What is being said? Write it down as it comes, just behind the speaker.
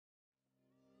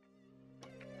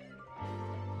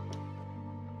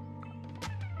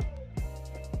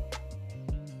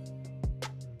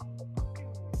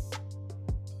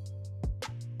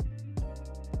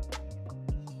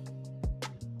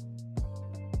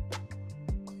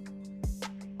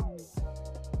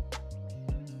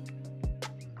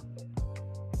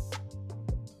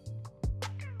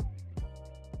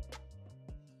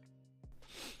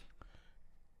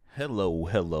Hello,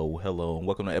 and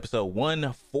welcome to episode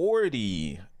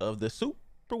 140 of the Super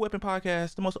Weapon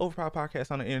Podcast, the most overpowered podcast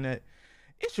on the internet.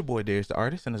 It's your boy Darius the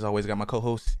Artist, and as always, got my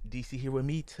co-host DC here with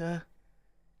me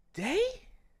today.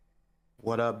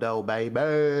 What up, though, baby?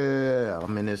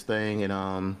 I'm in this thing,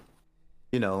 and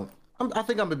you know, I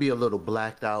think I'm gonna be a little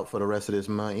blacked out for the rest of this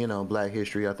month. Black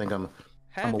History. I think I'm gonna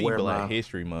Happy wear Black my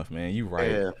History Month, man. You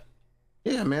right. yeah,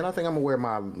 yeah, man. I think I'm gonna wear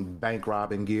my bank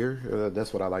robbing gear.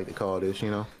 That's what I like to call this.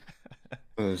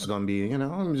 It's gonna be,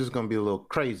 I'm just gonna be a little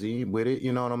crazy with it.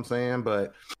 You know what I'm saying?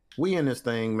 But we in this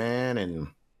thing, man, and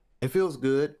it feels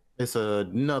good. It's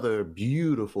another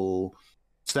beautiful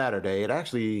Saturday. It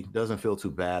actually doesn't feel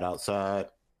too bad outside.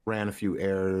 Ran a few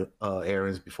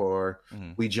errands before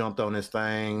we jumped on this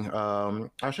thing.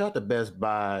 I shot to Best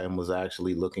Buy and was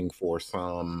actually looking for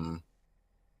some.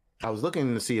 I was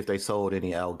looking to see if they sold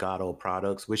any Elgato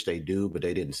products, which they do, but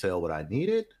they didn't sell what I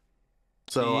needed.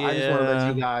 So I just want to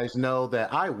let you guys know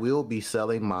that I will be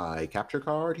selling my capture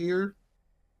card here,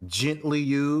 gently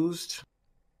used.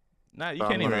 Nah, you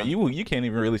can't even you can't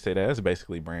even really say that. That's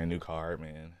basically brand new card,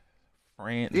 man.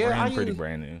 Brand new.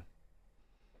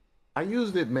 I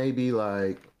used it maybe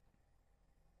like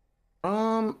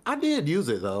I did use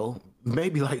it though,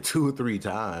 maybe like 2 or 3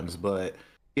 times, but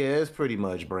yeah, it's pretty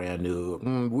much brand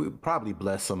new. We probably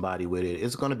bless somebody with it.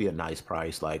 It's gonna be a nice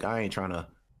price. Like I ain't trying to,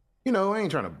 I ain't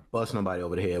trying to bust nobody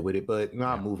over the head with it, but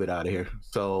I'll move it out of here.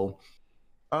 So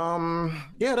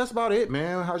yeah, that's about it,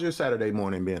 man. How's your Saturday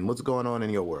morning been? What's going on in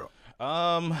your world?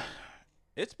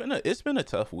 It's been a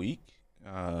tough week.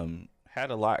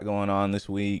 Had a lot going on this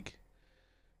week.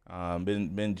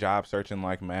 Been job searching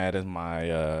like mad as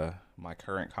my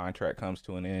current contract comes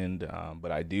to an end.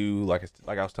 But I do, like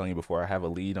I was telling you before, I have a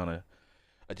lead on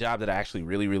a job that I actually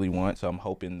really want. So I'm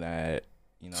hoping that,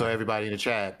 So everybody in the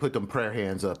chat, put them prayer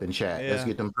hands up in chat. Yeah. Let's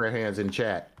get them prayer hands in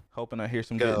chat. Hoping I hear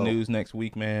some good news next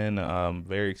week, man.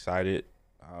 Very excited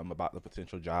about the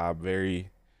potential job.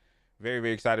 Very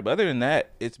excited. But other than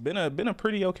that, it's been a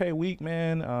pretty okay week,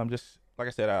 man. Just like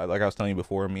I said, like I was telling you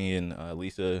before, me and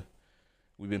Lisa,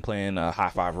 we've been playing High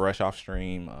Five Rush off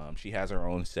stream. She has her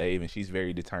own save, and she's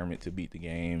very determined to beat the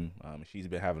game. She's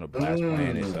been having a blast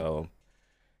playing it, so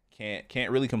can't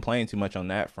really complain too much on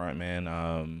that front,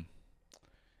 man.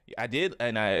 I did,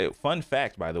 and fun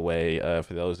fact, by the way,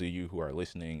 for those of you who are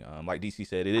listening, like DC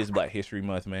said, it is Black History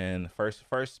Month, man. First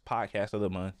podcast of the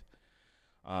month.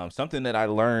 Something that I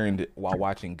learned while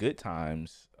watching Good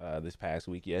Times this past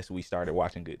week. Yes, we started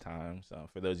watching Good Times.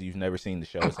 For those of you who've never seen the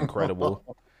show, it's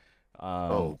incredible.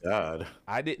 Oh God!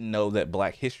 I didn't know that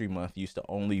Black History Month used to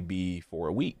only be for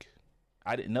a week.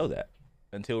 I didn't know that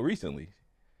until recently.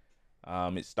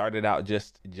 It started out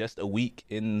just a week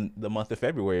in the month of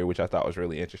February, which I thought was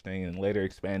really interesting, and later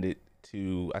expanded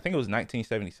to, I think it was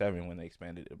 1977 when they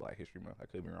expanded to Black History Month. I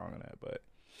could be wrong on that, but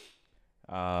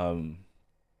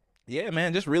yeah,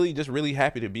 man, just really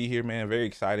happy to be here, man. Very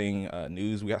exciting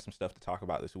news. We got some stuff to talk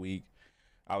about this week.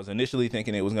 I was initially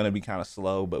thinking it was going to be kind of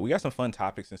slow, but we got some fun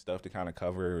topics and stuff to kind of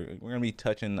cover. We're going to be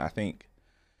touching, I think,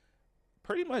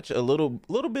 pretty much a little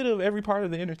bit of every part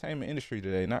of the entertainment industry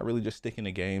today. Not really just sticking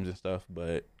to games and stuff,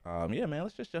 but yeah, man,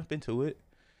 let's just jump into it.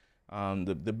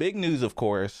 The big news, of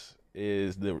course,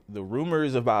 is the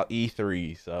rumors about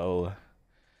E3. So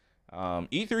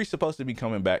E3 is supposed to be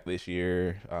coming back this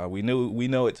year. We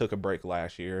know it took a break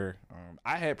last year.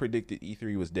 I had predicted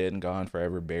E3 was dead and gone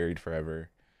forever, buried forever.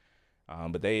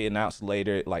 But they announced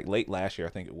later, like late last year,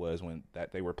 I think it was,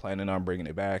 that they were planning on bringing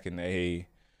it back, and they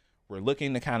were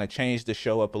looking to kind of change the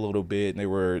show up a little bit.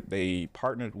 And they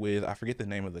partnered with, I forget the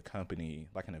name of the company,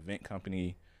 like an event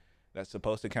company that's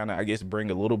supposed to kind of, I guess, bring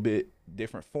a little bit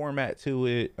different format to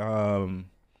it.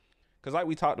 Because like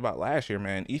we talked about last year,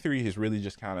 man, E3 has really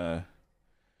just kind of,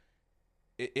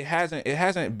 it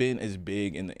hasn't been as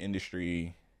big in the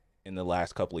industry in the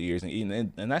last couple of years,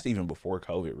 and that's even before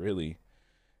COVID, really.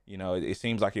 It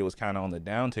seems like it was kind of on the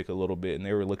downtick a little bit, and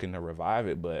they were looking to revive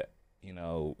it. But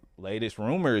latest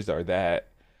rumors are that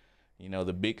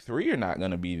the big three are not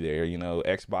going to be there.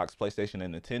 Xbox, PlayStation,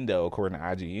 and Nintendo, according to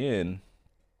IGN.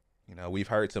 We've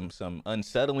heard some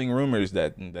unsettling rumors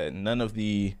that none of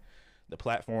the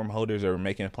platform holders are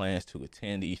making plans to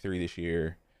attend E3 this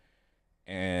year,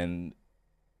 and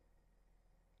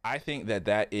I think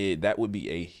that would be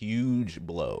a huge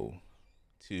blow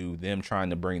to them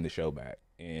trying to bring the show back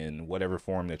in whatever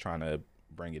form they're trying to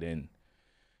bring it in.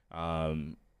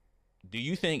 Do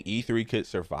you think E3 could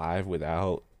survive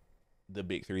without the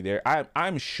big three there?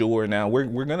 I'm sure. Now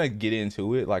we're gonna get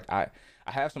into it. Like I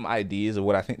have some ideas of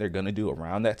what I think they're gonna do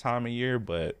around that time of year,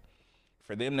 but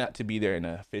for them not to be there in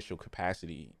an official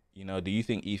capacity, do you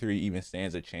think E3 even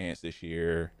stands a chance this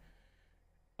year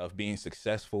of being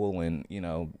successful, and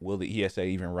will the ESA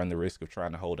even run the risk of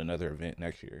trying to hold another event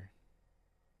next year?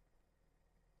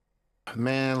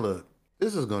 Man, look,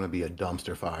 this is going to be a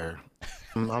dumpster fire.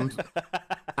 I'm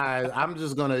I'm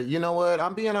just gonna, you know what?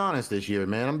 I'm being honest this year,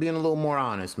 man. I'm being a little more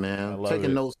honest, I man. love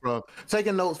it.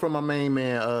 Taking notes from my main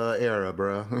man era,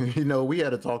 bro. We had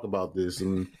to talk about this,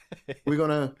 and we're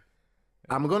gonna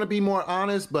I'm gonna be more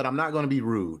honest, but I'm not gonna be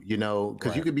rude, because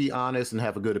you Right. could be honest and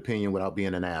have a good opinion without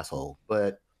being an asshole.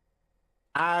 But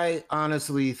I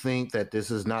honestly think that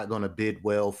this is not gonna bid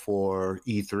well for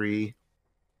E3,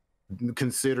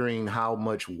 considering how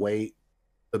much weight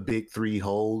the big three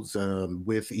holds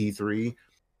with E3.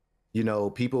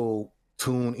 People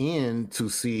tune in to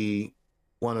see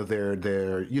one of their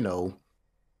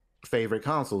favorite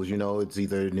consoles. It's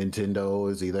either Nintendo,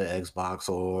 it's either Xbox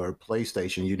or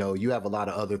PlayStation. You have a lot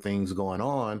of other things going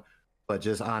on, but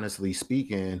just honestly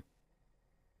speaking,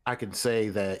 I could say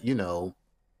that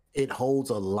it holds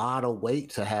a lot of weight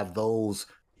to have those.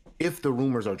 If the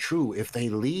rumors are true, if they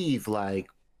leave, like,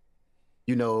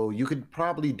 you could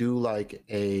probably do like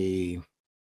you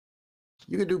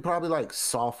could do probably like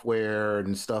software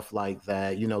and stuff like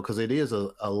that, because it is a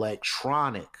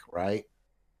electronic, right?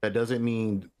 That doesn't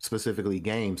mean specifically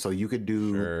games. So you could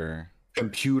do Sure.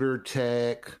 computer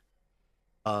tech.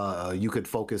 You could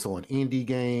focus on indie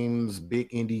games, big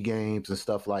indie games, and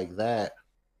stuff like that.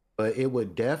 But it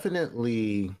would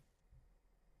definitely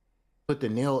put the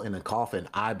nail in the coffin,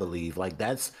 I believe. Like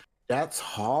that's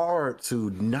hard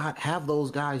to not have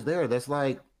those guys there. That's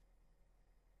like,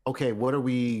 okay, what are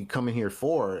we coming here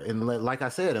for? And like I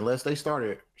said, unless they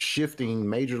started shifting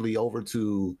majorly over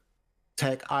to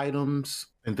tech items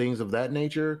and things of that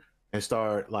nature and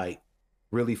start like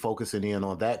really focusing in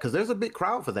on that, because there's a big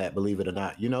crowd for that, believe it or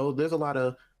not. There's a lot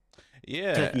of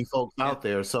Yeah. techie folks And out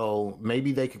there, so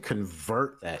maybe they could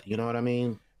convert that. You know what I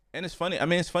mean? and it's funny. I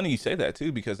mean, it's funny you say that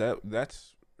too, because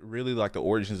that's really like the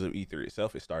origins of E3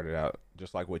 itself. It started out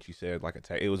just like what you said, like a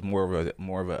tech. It was more of a.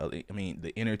 I mean,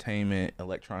 the entertainment,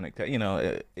 electronic tech.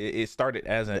 It started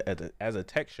as a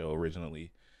tech show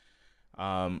originally.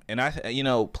 And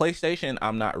PlayStation,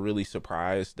 I'm not really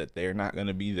surprised that they're not going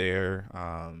to be there.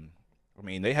 I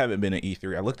mean, they haven't been at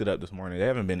E3. I looked it up this morning. They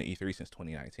haven't been at E3 since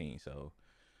 2019. So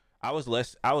I was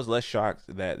less shocked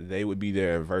that they would be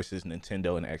there versus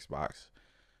Nintendo and Xbox.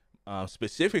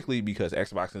 Specifically because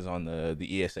Xbox is on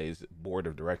the ESA's board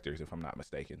of directors, if I'm not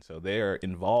mistaken. So they're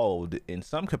involved in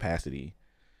some capacity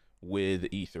with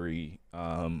E3.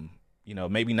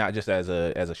 Maybe not just as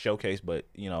a showcase, but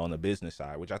on the business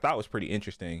side, which I thought was pretty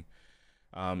interesting.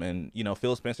 And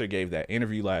Phil Spencer gave that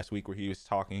interview last week where he was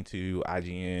talking to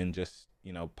IGN, just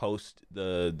post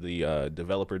the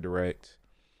developer direct.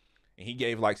 And he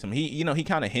gave like he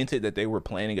kind of hinted that they were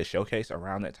planning a showcase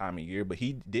around that time of year, but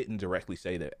he didn't directly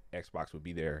say that Xbox would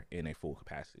be there in a full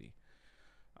capacity.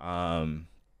 Um,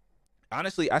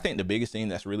 Honestly, I think the biggest thing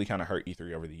that's really kind of hurt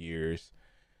E3 over the years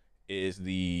is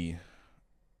you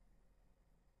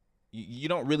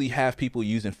don't really have people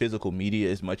using physical media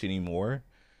as much anymore,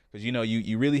 because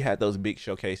you really had those big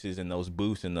showcases and those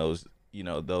booths and those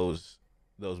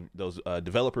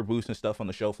developer booths and stuff on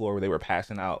the show floor where they were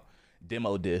passing out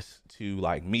demo discs to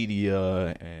like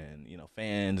media and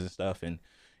fans and stuff, and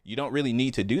you don't really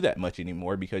need to do that much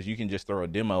anymore because you can just throw a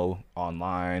demo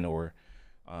online or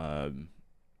um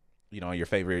on your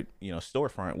favorite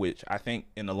storefront, which I think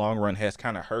in the long run has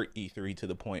kind of hurt E3 to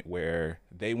the point where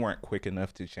they weren't quick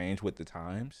enough to change with the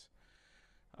times.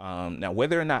 Now,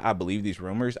 whether or not I believe these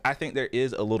rumors, I think there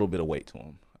is a little bit of weight to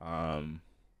them.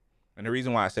 And the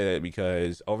reason why I say that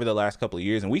because over the last couple of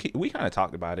years, and we kind of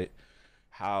talked about it,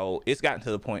 how it's gotten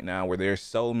to the point now where there's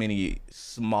so many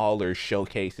smaller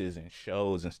showcases and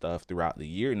shows and stuff throughout the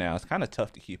year now. It's kind of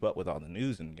tough to keep up with all the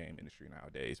news in the game industry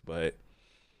nowadays. But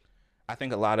I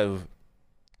think a lot of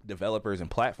developers and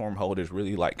platform holders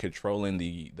really like controlling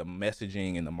the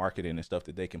messaging and the marketing and stuff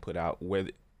that they can put out, where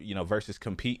versus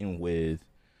competing with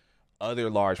other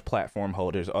large platform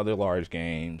holders, other large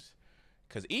games.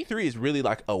 Because E3 is really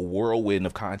like a whirlwind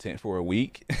of content for a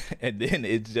week, and then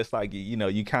it's just like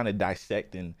you kind of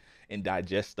dissect and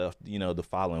digest stuff the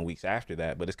following weeks after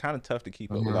that. But it's kind of tough to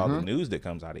keep up with all the Mm-hmm. news that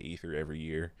comes out of E3 every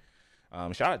year.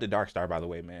 Shout out to Darkstar, by the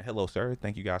way, man. Hello, sir.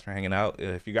 Thank you guys for hanging out.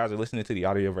 If you guys are listening to the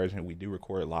audio version, we do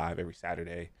record live every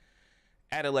Saturday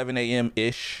at 11 a.m.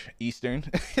 ish Eastern.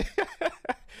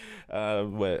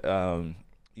 But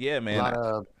yeah, A man. lot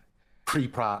of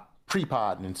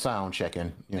pre-pod and sound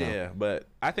checking. Yeah, but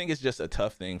I think it's just a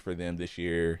tough thing for them this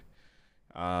year.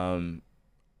 Um,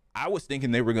 I was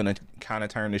thinking they were gonna kind of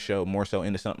turn the show more so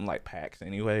into something like PAX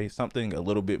anyway, something a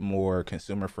little bit more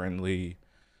consumer friendly.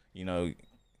 You know,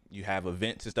 You have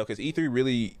events and stuff because E3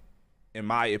 really, in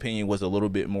my opinion, was a little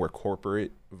bit more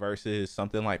corporate versus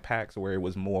something like PAX where it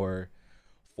was more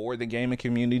for the gaming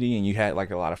community, and you had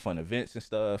like a lot of fun events and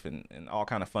stuff, and all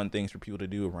kind of fun things for people to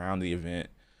do around the event.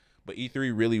 But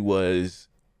E3 really was,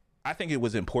 I think it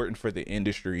was important for the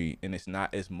industry, and it's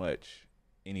not as much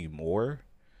anymore.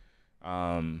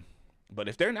 Um, but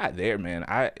if they're not there, man,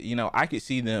 I could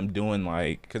see them doing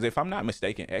like, because if I'm not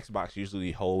mistaken, Xbox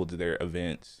usually holds their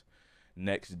events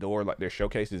next door, like their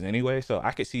showcases anyway. So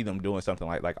I could see them doing something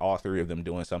like all three of them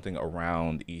doing something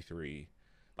around E3,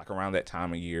 like around that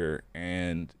time of year,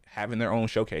 and having their own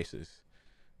showcases.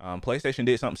 PlayStation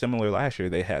did something similar last year.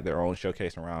 They had their own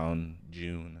showcase around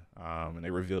June, and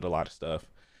they revealed a lot of stuff.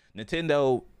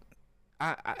 Nintendo,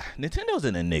 Nintendo's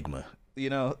an enigma. You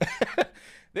know,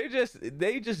 they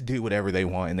just do whatever they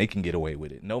want and they can get away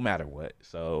with it no matter what.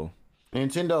 So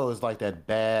Nintendo is like that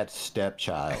bad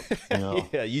stepchild, you know.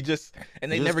 yeah, and they Just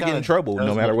never get kinda in trouble no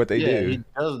does matter what they yeah,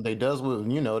 do. they does what,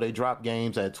 you know, they drop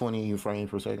games at 20 frames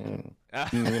per second.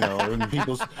 You know, and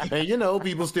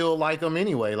people still like them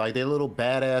anyway, like they're little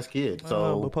badass kids. Oh,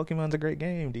 So but Pokemon's a great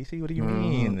game. DC, what do you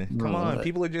mean? Come on, but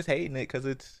people are just hating it because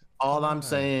it's. all Come I'm on.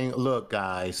 saying, look,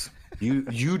 guys,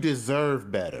 you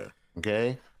deserve better,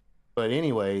 okay? But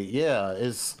anyway, yeah,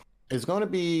 it's going to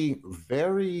be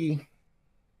very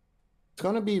it's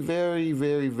going to be very,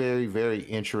 very, very, very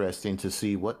interesting to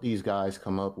see what these guys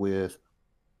come up with,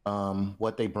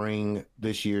 what they bring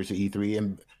this year to E3.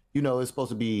 And, it's supposed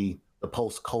to be the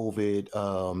post-COVID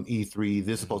E3.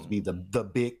 This is supposed to be the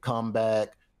big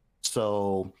comeback.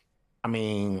 So, I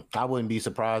mean, I wouldn't be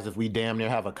surprised if we damn near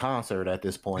have a concert at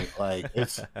this point. Like,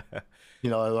 it's, you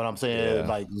know what I'm saying? Yeah.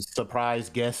 Like, surprise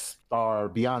guest star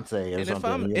Beyonce or And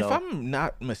something. if I'm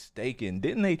not mistaken,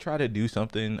 didn't they try to do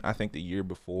something? I think the year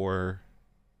before,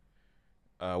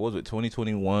 what was it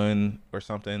 2021 or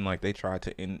something? Like they tried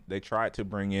to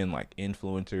bring in like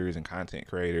influencers and content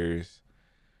creators,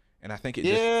 and I think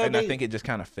I think it just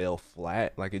kind of fell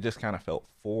flat. Like it just kind of felt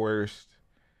forced.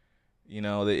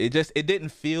 It didn't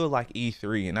feel like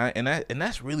E3, and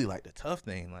that's really like the tough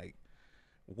thing. Like,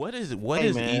 what does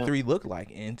man. E3 look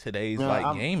like in today's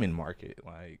gaming market?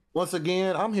 Like, Once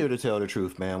again, I'm here to tell the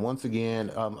truth, man. Once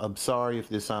again, I'm sorry if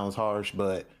this sounds harsh,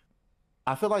 but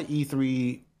I feel like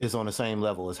E3 is on the same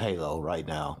level as Halo right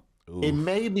now. oof, It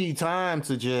may be time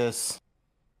to just.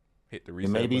 hit the It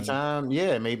reset may be button. time,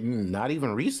 yeah, maybe not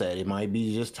even reset. It might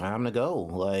be just time to go.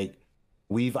 Like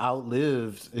we've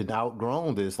outlived and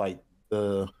outgrown this. Like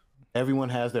everyone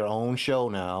has their own show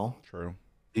now. True.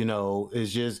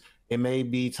 It's just it may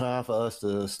be time for us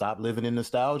to stop living in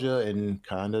nostalgia and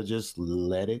kind of just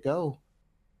let it go.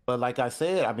 But like I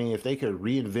said, I mean, if they could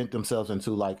reinvent themselves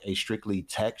into like a strictly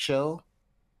tech show,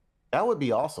 that would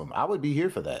be awesome. I would be here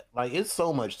for that. Like, it's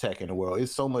so much tech in the world.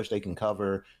 It's so much they can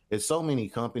cover. It's so many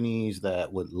companies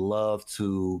that would love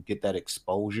to get that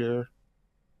exposure.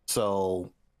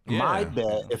 So, my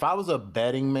bet, if I was a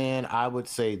betting man, I would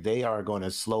say they are going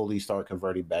to slowly start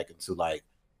converting back into like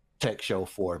tech show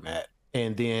format.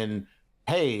 And then,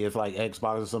 hey, if like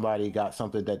Xbox or somebody got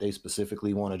something that they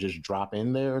specifically want to just drop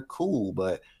in there, cool.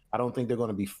 But I don't think they're going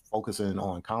to be focusing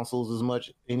on consoles as much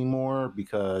anymore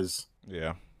because.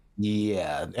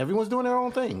 Yeah, everyone's doing their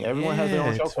own thing. Everyone has their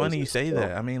own show. It's funny you say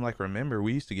that. I mean, like, remember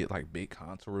we used to get like big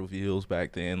console reveals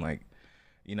back then. Like,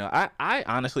 I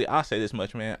honestly, I'll say this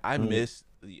much, man. I miss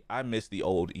the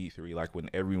old E3, like when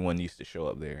everyone used to show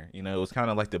up there. It was kind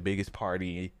of like the biggest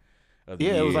party of the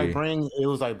year. It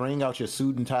was like bring out your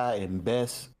suit and tie and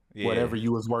best whatever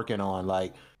you was working on.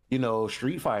 Like,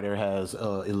 Street Fighter has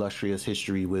illustrious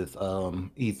history with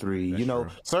E3. That's true.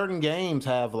 Certain games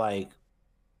have like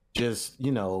just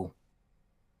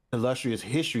illustrious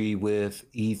history with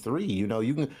E3. You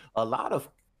can a lot of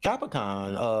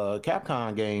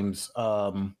Capcom games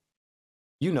was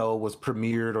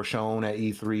premiered or shown at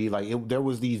E3. Like there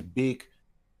was these big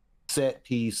set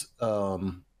piece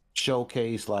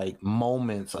showcase like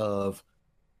moments of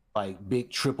like big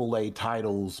AAA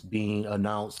titles being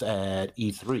announced at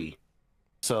E3.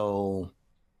 So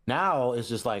now it's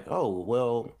just like, oh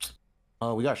well,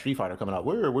 we got Street Fighter coming out.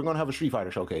 We're gonna have a Street Fighter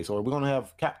showcase, or we're gonna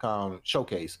have Capcom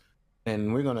showcase,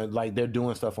 and we're gonna like they're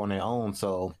doing stuff on their own.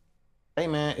 So, hey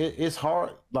man, it's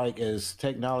hard. Like as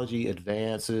technology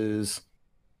advances,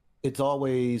 it's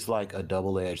always like a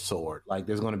double-edged sword. Like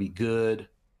there's gonna be good,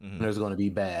 and there's gonna be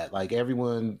bad. Like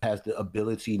everyone has the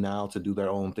ability now to do their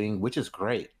own thing, which is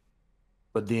great.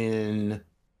 But then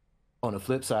on the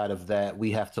flip side of that,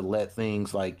 we have to let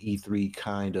things like E3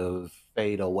 kind of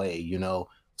fade away.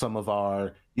 Some of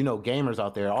our, gamers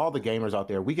out there, all the gamers out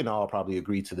there, we can all probably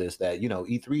agree to this, that,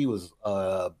 E3 was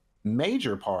a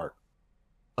major part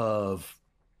of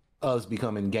us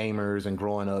becoming gamers and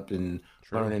growing up and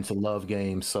True. learning to love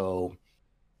games. So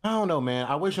I don't know, man.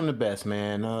 I wish them the best,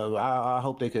 man. I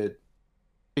hope they could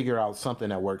figure out something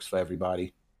that works for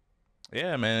everybody.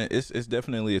 Yeah, man, it's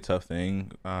definitely a tough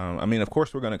thing. I mean, of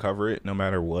course, we're gonna cover it no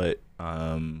matter what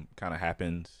kind of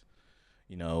happens.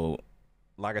 You know,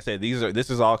 like I said, this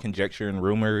is all conjecture and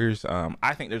rumors.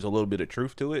 I think there's a little bit of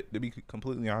truth to it, to be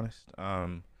completely honest.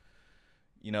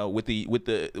 You know, with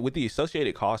the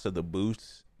associated cost of the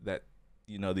booths that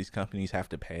these companies have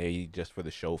to pay just for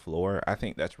the show floor, I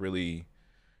think that's really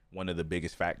one of the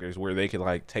biggest factors where they could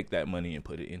like take that money and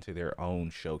put it into their own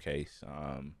showcase.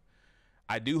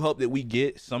 I do hope that we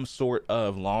get some sort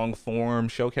of long form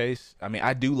showcase. I mean,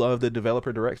 I do love the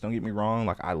developer directs. Don't get me wrong.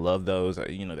 Like, I love those.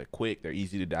 They're quick. They're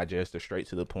easy to digest. They're straight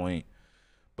to the point.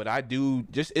 But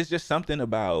it's just something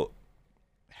about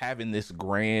having this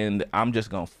grand, I'm just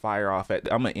going to fire off I'm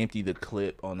going to empty the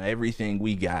clip on everything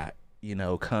we got,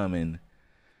 coming,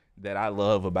 that I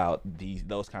love about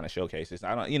those kind of showcases.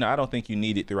 I don't think you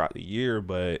need it throughout the year,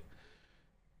 but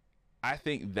I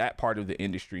think that part of the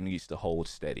industry needs to hold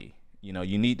steady.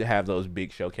 You need to have those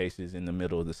big showcases in the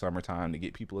middle of the summertime to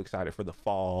get people excited for the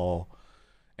fall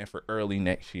and for early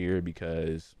next year,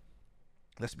 because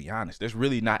let's be honest, there's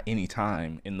really not any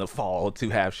time in the fall to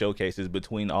have showcases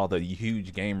between all the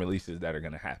huge game releases that are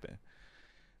going to happen.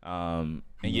 And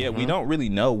yeah, we don't really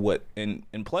know what, and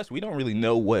plus we don't really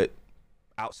know what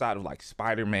outside of like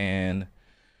Spider-Man,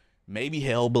 maybe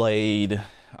Hellblade,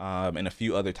 and a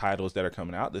few other titles that are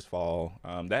coming out this fall.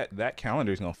 That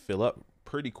calendar is going to fill up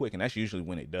pretty quick, and that's usually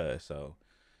when it does. So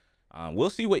we'll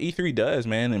see what E3 does,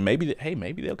 man, and maybe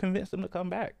they'll convince them to come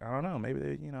back. I don't know. Maybe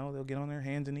they'll get on their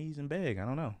hands and knees and beg. I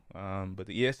don't know. But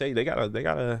the ESA, they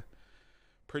got a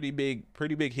pretty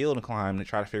big hill to climb to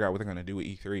try to figure out what they're gonna do with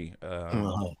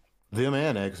E3. Them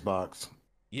and Xbox.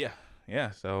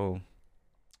 Yeah. So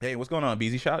hey, what's going on,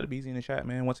 BZ? Shout out to BZ in the chat,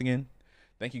 man. Once again,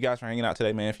 thank you guys for hanging out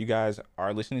today, man. If you guys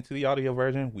are listening to the audio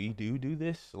version, we do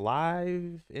this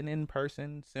live and in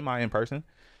person, semi in person,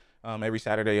 every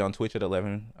Saturday on Twitch at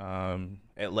 11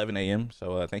 a.m.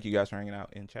 So thank you guys for hanging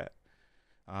out in chat.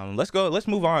 Let's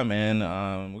move on, man.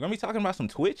 We're gonna be talking about some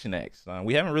Twitch next.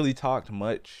 We haven't really talked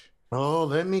much. Oh,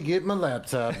 let me get my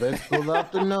laptop. Let's pull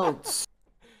out the notes.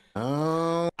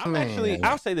 Oh,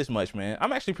 I'll say this much, man.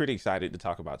 I'm actually pretty excited to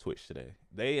talk about Twitch today.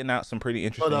 They announced some pretty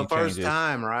interesting changes. For the first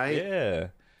time, right? Yeah.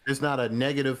 It's not a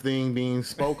negative thing being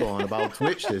spoke on about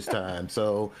Twitch this time.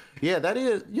 So yeah, that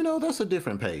is, that's a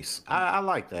different pace. I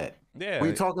like that. Yeah.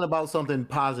 We're talking about something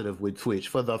positive with Twitch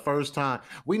for the first time.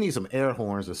 We need some air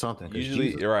horns or something.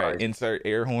 Usually, right. Christ. Insert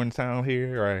air horn sound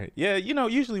here. Right. Yeah.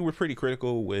 Usually we're pretty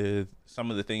critical with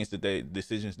some of the things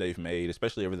decisions they've made,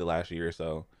 especially over the last year or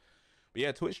so. But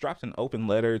yeah, Twitch dropped an open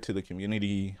letter to the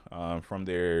community from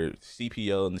their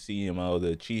CPO and the CMO,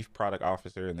 the Chief Product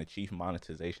Officer and the Chief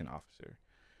Monetization Officer.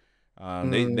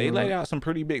 They laid out some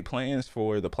pretty big plans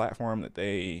for the platform that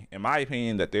in my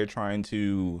opinion, that they're trying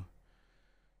to,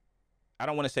 I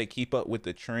don't want to say keep up with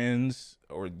the trends,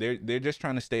 or they're just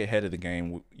trying to stay ahead of the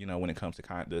game, when it comes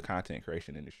to the content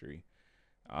creation industry.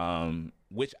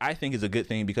 Which I think is a good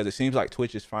thing, because it seems like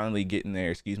Twitch is finally getting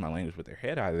their, excuse my language, with their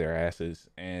head out of their asses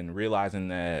and realizing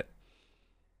that,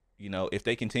 if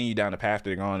they continue down the path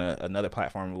they're going, another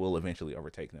platform will eventually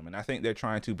overtake them. And I think they're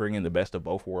trying to bring in the best of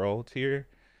both worlds here.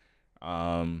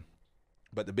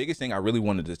 But the biggest thing I really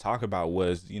wanted to talk about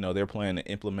was, they're planning to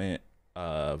implement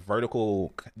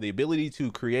the ability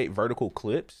to create vertical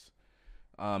clips,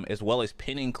 as well as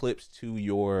pinning clips to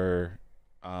your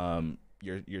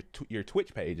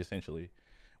Twitch page, essentially,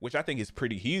 which I think is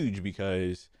pretty huge,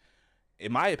 because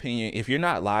in my opinion, if you're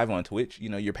not live on Twitch,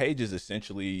 your page is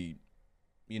essentially,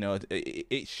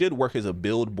 it should work as a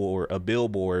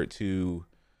billboard to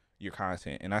your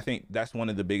content. And I think that's one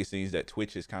of the biggest things that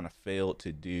Twitch has kind of failed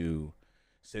to do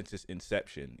since its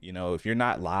inception. If you're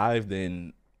not live,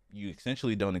 then you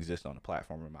essentially don't exist on the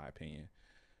platform, in my opinion.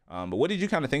 But what did you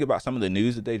kind of think about some of the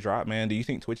news that they dropped, man? Do you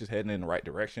think Twitch is heading in the right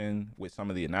direction with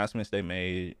some of the announcements they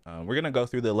made? We're going to go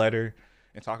through the letter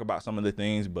and talk about some of the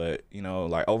things, but,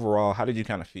 like overall, how did you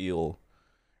kind of feel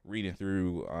reading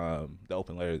through the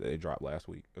open letter that they dropped last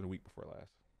week, or the week before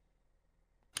last?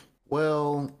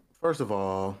 Well, first of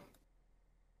all,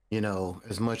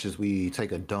 as much as we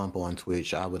take a dump on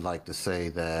Twitch, I would like to say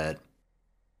that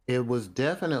it was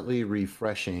definitely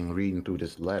refreshing reading through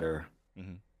this letter.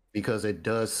 Mm-hmm. Because it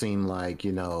does seem like,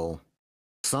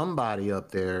 somebody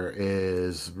up there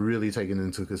is really taking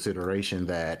into consideration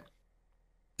that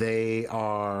the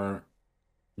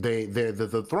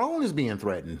throne is being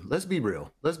threatened. Let's be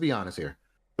real. Let's be honest here.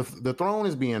 The throne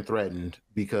is being threatened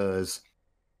because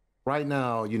right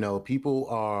now, people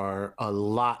are a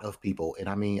lot of people. And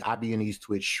I mean, I be in these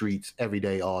Twitch streets every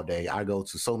day, all day. I go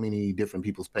to so many different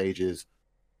people's pages.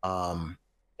 Um,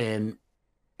 and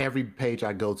every page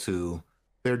I go to,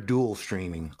 they're dual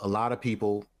streaming. A lot of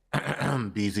people,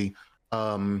 busy.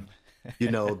 Um,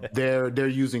 they're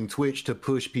using Twitch to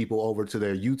push people over to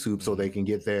their YouTube so they can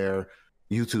get their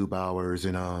YouTube hours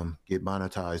and get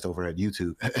monetized over at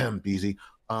YouTube. Busy.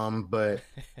 But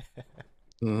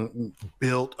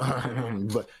built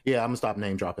but yeah, I'm gonna stop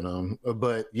name dropping them,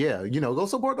 but yeah, go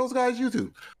support those guys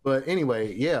YouTube. But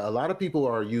anyway, yeah, a lot of people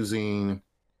are using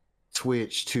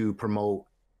Twitch to promote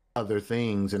other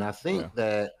things, and I think Yeah.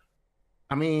 that,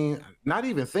 I mean, not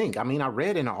even think, I mean, I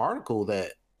read in an article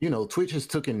that Twitch has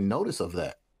taken notice of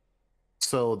that,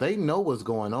 so they know what's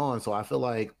going on. So I feel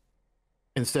like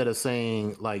instead of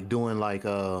saying, like, doing like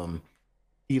Elon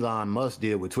Musk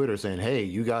did with Twitter, saying, hey,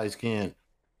 you guys can't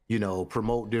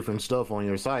promote different stuff on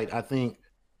your site, I think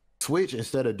Twitch,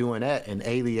 instead of doing that and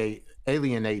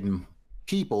alienating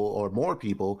people or more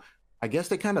people, I guess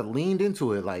they kind of leaned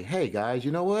into it like, hey guys,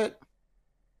 you know what?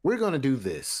 We're going to do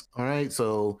this. All right.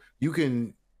 So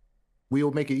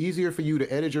we'll make it easier for you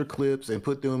to edit your clips and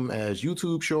put them as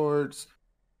YouTube shorts,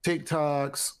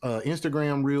 TikToks,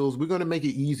 Instagram reels. We're going to make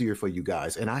it easier for you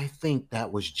guys. And I think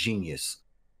that was genius.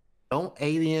 Don't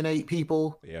alienate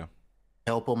people. Yeah.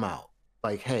 Help them out.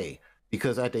 Like, hey,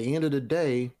 because at the end of the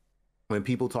day, when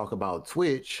people talk about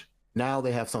Twitch, now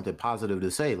they have something positive to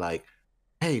say, like,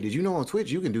 hey, did you know on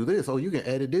Twitch you can do this? Oh, you can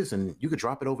edit this and you can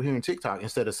drop it over here in TikTok,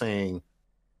 instead of saying,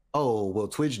 oh, well,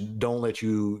 Twitch don't let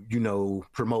you,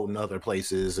 promote in other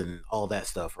places and all that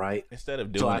stuff, right? Instead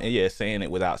of doing it, yeah, saying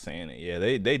it without saying it. Yeah,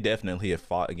 they definitely have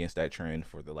fought against that trend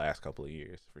for the last couple of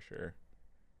years, for sure.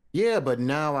 Yeah, but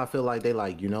now I feel like they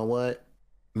like, you know what?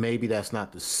 Maybe that's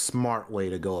not the smart way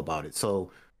to go about it.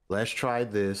 So let's try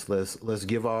this. Let's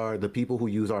give the people who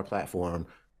use our platform,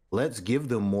 let's give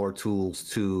them more tools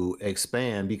to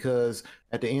expand, because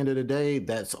at the end of the day,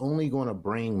 that's only going to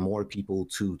bring more people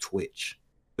to Twitch,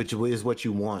 which is what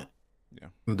you want. Yeah.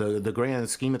 The grand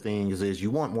scheme of things is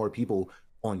you want more people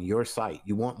on your site.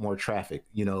 You want more traffic,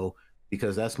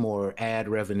 because that's more ad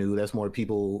revenue. That's more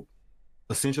people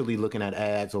essentially looking at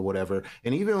ads or whatever.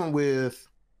 And even with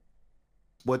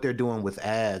what they're doing with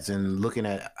ads and looking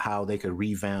at how they could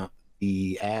revamp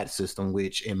the ad system,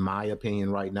 which in my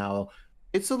opinion right now,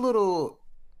 it's a little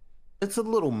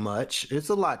much. It's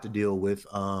a lot to deal with.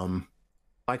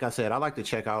 Like I said, I like to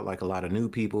check out like a lot of new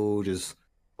people, just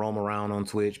roam around on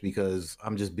Twitch, because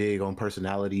I'm just big on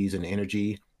personalities and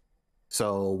energy.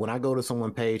 So when I go to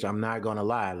someone's page, I'm not gonna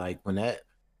lie, like when that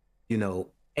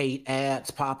 8 ads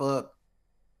pop up,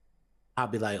 I'll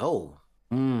be like, oh,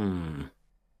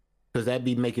 because that'd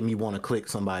be making me want to click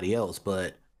somebody else.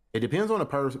 But it depends on the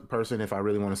person. If I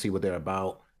really want to see what they're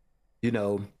about,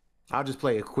 I'll just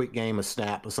play a quick game of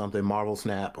Snap or something, Marvel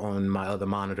Snap, on my other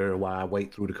monitor while I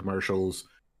wait through the commercials,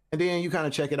 and then you kind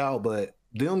of check it out. But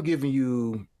them giving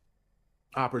you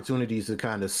opportunities to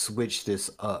kind of switch this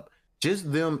up, just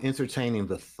them entertaining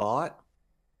the thought,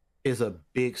 is a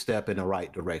big step in the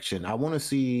right direction. I want to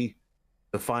see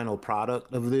the final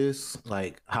product of this,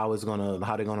 like how they're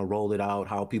gonna roll it out,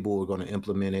 how people are gonna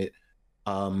implement it.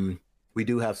 We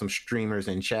do have some streamers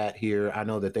in chat here. I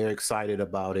know that they're excited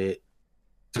about it,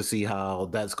 to see how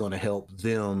that's gonna help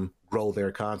them grow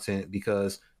their content,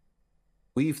 because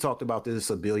we've talked about this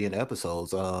a billion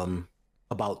episodes,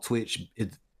 about Twitch,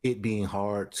 it being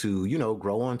hard to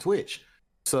grow on Twitch.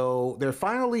 So they're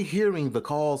finally hearing the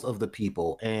calls of the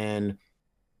people, and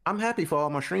I'm happy for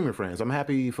all my streamer friends. I'm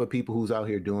happy for people who's out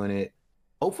here doing it.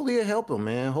 Hopefully it help them,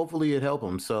 man. Hopefully it help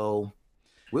them. So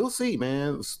we'll see,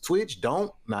 man. Twitch,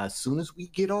 don't. Now, as soon as we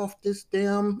get off this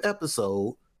damn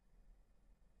episode,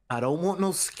 I don't want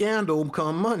no scandal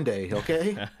come Monday,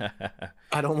 okay?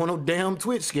 I don't want no damn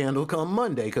Twitch scandal come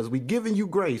Monday, because we giving you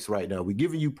grace right now. We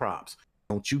giving you props.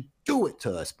 Don't you do it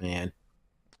to us, man.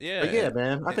 Yeah. But yeah,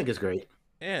 man. I think it's great.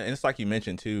 Yeah, and it's like you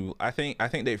mentioned too. I think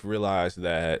they've realized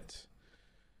that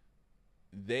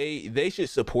they should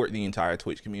support the entire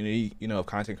Twitch community, of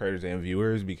content creators and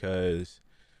viewers, because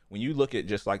when you look at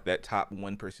just like that top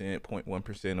 1%,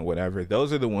 0.1% or whatever,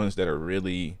 those are the ones that are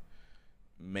really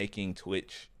making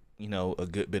Twitch, a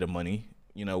good bit of money.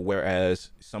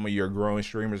 Whereas some of your growing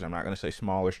streamers, I'm not going to say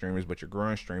smaller streamers, but your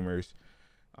growing streamers,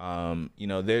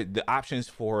 they're the options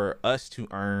for us to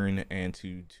earn and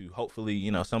to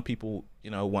hopefully, some people,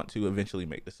 want to eventually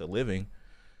make this a living.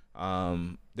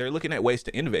 They're looking at ways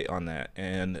to innovate on that,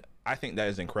 and I think that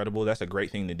is incredible. That's a great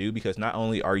thing to do, because not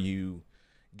only are you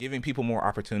giving people more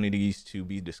opportunities to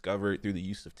be discovered through the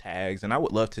use of tags, and I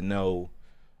would love to know,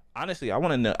 honestly, I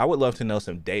would love to know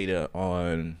some data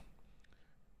on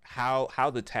how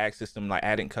the tag system, like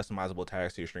adding customizable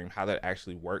tags to your stream, how that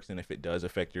actually works, and if it does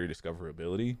affect your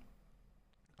discoverability.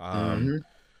 Um, Mm-hmm.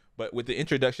 but with the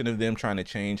introduction of them trying to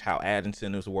change how ad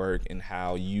incentives work and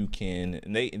how you can,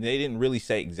 and they didn't really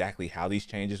say exactly how these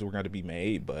changes were going to be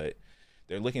made, but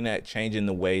they're looking at changing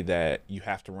the way that you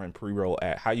have to run pre-roll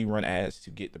ad, how you run ads to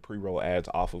get the pre-roll ads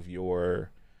off of your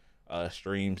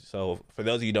streams. So for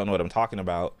those of you who don't know what I'm talking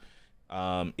about,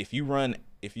 if you run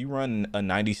a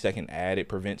 90-second ad, it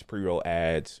prevents pre-roll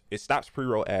ads. It stops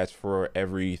pre-roll ads for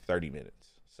every 30 minutes.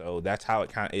 So that's how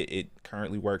it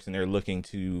currently works, and they're looking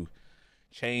to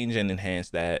change and enhance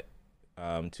that,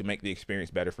 to make the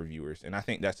experience better for viewers. And I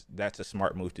think that's a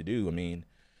smart move to do. I mean,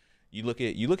 you look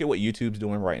at what YouTube's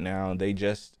doing right now. They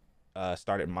just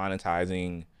started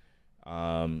monetizing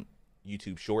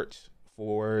YouTube Shorts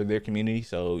for their community.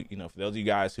 So, for those of you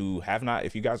guys who have not,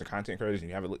 if you guys are content creators and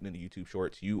you haven't looked into YouTube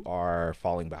Shorts, you are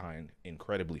falling behind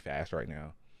incredibly fast right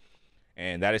now.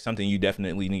 And that is something you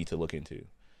definitely need to look into.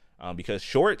 Because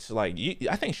shorts, I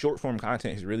think short form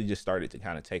content has really just started to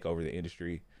kind of take over the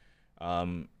industry.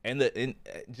 And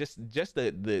just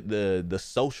the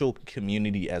social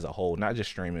community as a whole, not just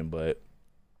streaming, but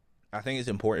I think it's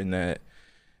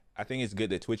good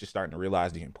that Twitch is starting to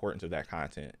realize the importance of that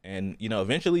content. And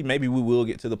eventually maybe we will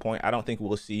get to the point. I don't think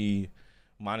we'll see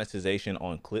monetization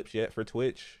on clips yet for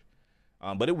Twitch,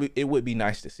 but it would be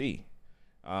nice to see.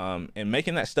 And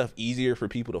making that stuff easier for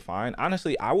people to find.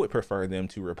 Honestly, I would prefer them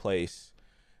to replace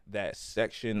that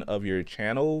section of your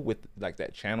channel with like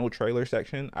that channel trailer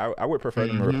section. I would prefer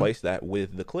them to replace that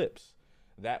with the clips.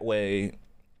 That way,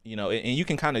 and you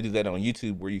can kind of do that on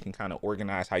YouTube, where you can kind of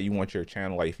organize how you want your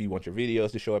channel, like if you want your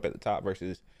videos to show up at the top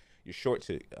versus your shorts.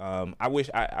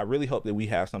 I really hope that we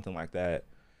have something like that,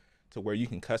 to where you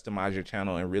can customize your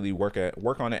channel and really work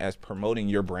on it as promoting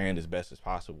your brand as best as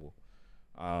possible.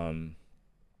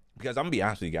 Because I'm gonna be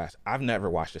honest with you guys, I've never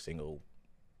watched a single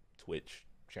Twitch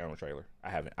channel trailer. I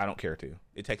haven't. I don't care to.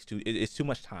 It's too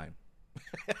much time.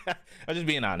 I'm just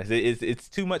being honest. It's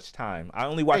too much time. I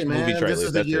only watch movie trailers.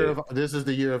 This is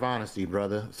the year of honesty,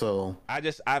 brother. So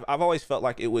I've always felt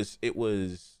like it was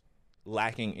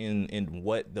lacking in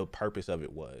what the purpose of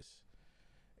it was.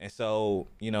 And so,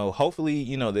 hopefully,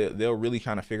 they'll really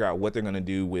kind of figure out what they're going to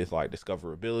do with like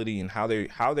discoverability and how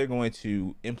they're going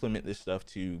to implement this stuff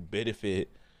to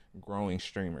benefit growing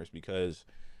streamers. Because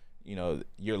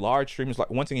your large streamers,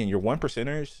 like, once again, your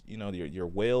 1%ers, your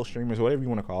whale streamers, whatever you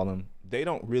want to call them, they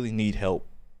don't really need help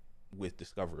with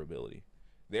discoverability.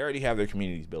 They already have their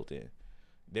communities built in.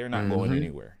 They're not going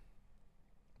anywhere.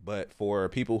 But for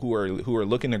people who are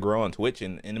looking to grow on Twitch,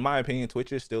 and in my opinion,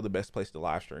 Twitch is still the best place to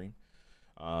live stream.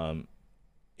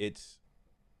 It's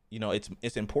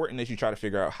important that you try to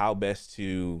figure out how best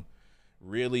to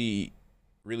really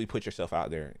put yourself out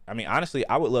there. I mean, honestly,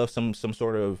 I would love some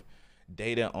sort of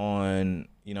data on,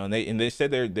 and they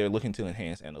said they're looking to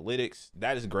enhance analytics.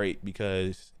 That is great,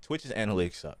 because Twitch's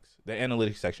analytics sucks. The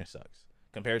analytics section sucks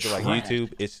compared to like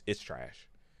YouTube. It's trash.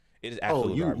 It is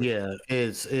absolutely garbage. Yeah,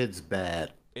 it's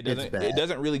bad. It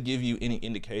doesn't really give you any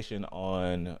indication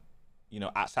on,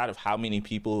 outside of how many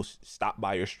people stop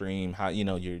by your stream, how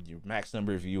your max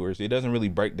number of viewers. It doesn't really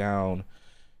break down,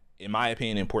 in my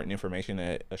opinion, important information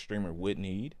that a streamer would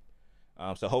need.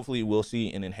 So hopefully we'll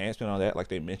see an enhancement on that, like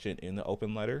they mentioned in the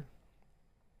open letter.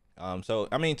 So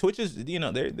I mean, Twitch is,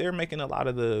 they're making a lot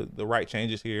of the right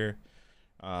changes here.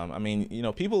 I mean,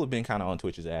 people have been kind of on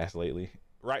Twitch's ass lately,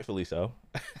 rightfully so.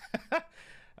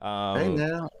 Hey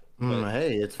now,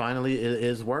 hey,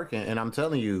 it's working, and I'm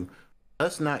telling you,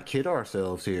 let's not kid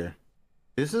ourselves here.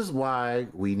 This is why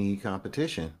we need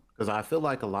competition, because I feel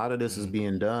like a lot of this is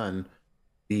being done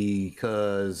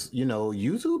because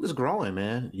YouTube is growing,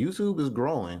 man. YouTube is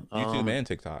growing. YouTube and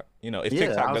TikTok. If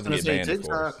TikTok doesn't get banned, of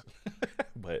course.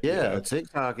 But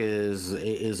TikTok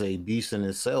is a beast in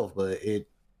itself, but they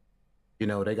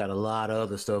got a lot of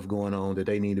other stuff going on that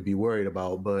they need to be worried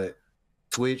about. But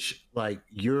Twitch, like,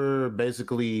 you're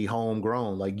basically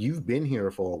homegrown. Like, you've been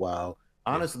here for a while.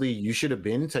 Honestly, you should have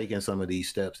been taking some of these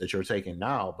steps that you're taking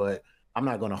now, but I'm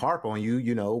not going to harp on you.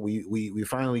 We're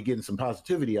finally getting some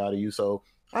positivity out of you, so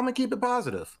I'm gonna keep it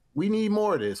positive. We need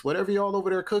more of this. Whatever y'all over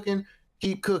there cooking,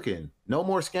 keep cooking. No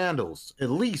more scandals. At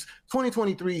least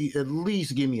 2023, at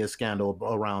least give me a scandal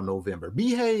around November.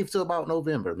 Behave till about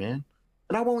November, man,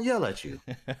 and I won't yell at you.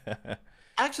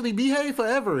 Actually, behave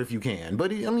forever if you can.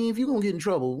 But I mean, if you're gonna get in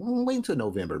trouble, wait until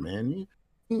November, man.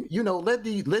 Let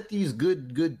these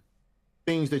good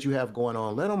things that you have going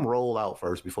on, let them roll out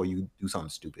first before you do something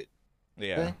stupid.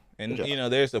 Yeah, okay? And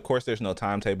there's no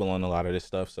timetable on a lot of this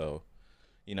stuff, so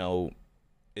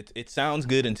it sounds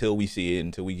good until we see it,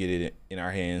 until we get it in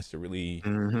our hands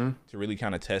Mm-hmm. to really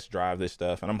kind of test drive this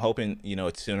stuff. And I'm hoping, you know,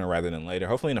 it's sooner rather than later.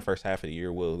 Hopefully in the first half of the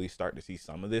year we'll at least start to see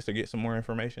some of this or get some more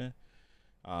information.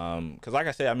 Because like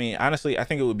I said, I mean, honestly, I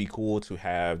think it would be cool to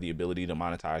have the ability to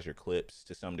monetize your clips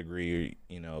to some degree.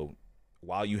 You know,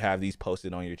 while you have these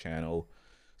posted on your channel,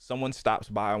 someone stops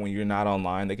by when you're not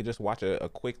online, they could just watch a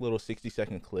quick little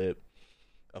 60-second clip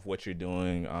of what you're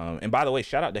doing. And by the way,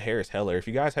 shout out to Harris Heller. If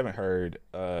you guys haven't heard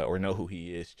or know who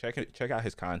he is, check out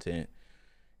his content.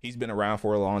 He's been around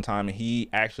for a long time, and he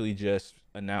actually just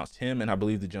announced him, and I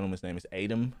believe the gentleman's name is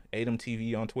Adam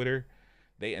TV on Twitter.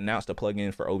 They announced a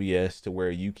plugin for OBS to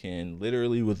where you can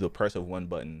literally, with the press of one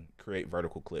button, create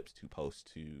vertical clips to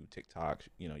post to TikTok,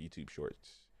 you know, YouTube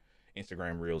Shorts,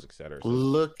 Instagram Reels, etc. So,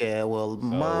 Look at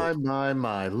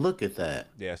my, look at that.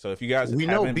 yeah. So if you guys, We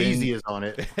know haven't Beezy is on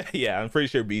it. yeah, I'm pretty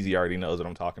sure Beezy already knows what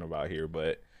I'm talking about here,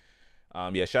 but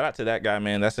yeah, shout out to that guy,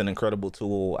 man. That's an incredible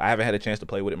tool. I haven't had a chance to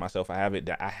play with it myself. I have it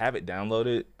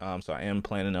downloaded, so I am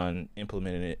planning on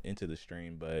implementing it into the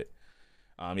stream. But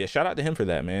yeah, shout out to him for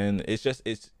that, man. It's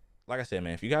like I said,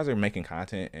 man. If you guys are making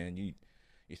content and you're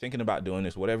thinking about doing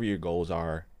this, whatever your goals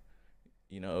are,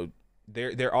 you know,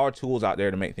 there are tools out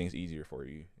there to make things easier for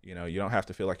you. You know, you don't have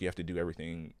to feel like you have to do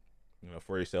everything, you know,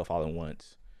 for yourself all at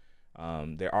once.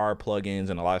 There are plugins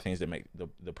and a lot of things that make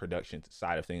the production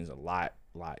side of things a lot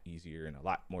easier and a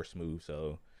lot more smooth.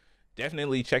 So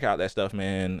definitely check out that stuff,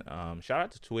 man. Shout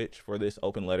out to Twitch for this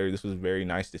open letter. This was very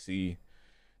nice to see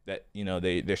that, you know,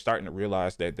 they're starting to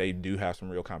realize that they do have some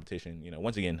real competition. You know,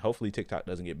 once again, hopefully TikTok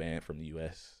doesn't get banned from the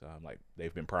US, like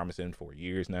they've been promising for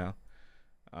years now.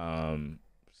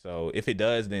 So if it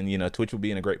does, then, you know, Twitch will be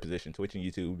in a great position. Twitch and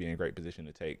YouTube will be in a great position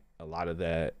to take a lot of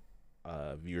that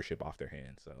viewership off their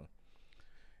hands. So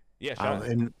yeah,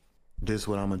 And this is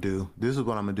what I'm gonna do. This is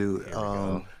what I'm gonna do. There we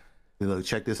go. Look,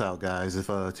 check this out, guys. If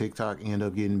TikTok end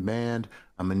up getting banned,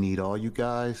 I'm gonna need all you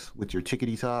guys with your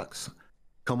tickety talks.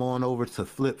 Come on over to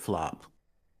Flip Flop.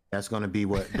 That's gonna be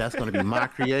my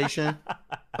creation.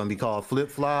 It's gonna be called Flip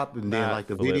Flop, and then like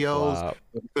the videos.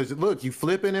 Because look, you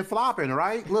flipping and flopping,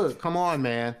 right? Look, come on,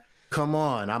 man. Come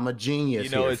on. I'm a genius. You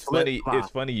know, here. it's funny. It's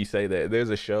funny you say that. There's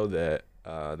a show that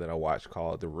I watched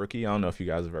called The Rookie. I don't know if you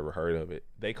guys have ever heard of it.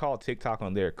 They call TikTok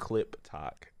on their Clip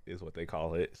Talk is what they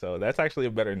call it. So that's actually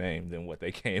a better name than what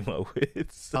they came up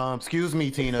with. So. Excuse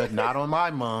me, Tina. Not on my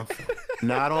month.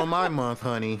 Not on my month,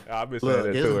 honey. I've been saying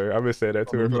that to her. I've been saying that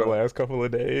to her for the last couple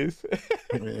of days.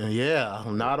 Yeah,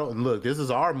 not on. Look, this is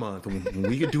our month.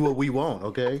 We can do what we want,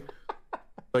 okay?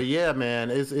 But yeah, man,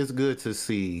 it's good to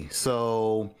see.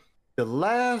 So the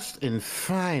last and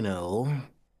final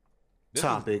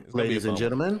topic, ladies and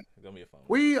gentlemen,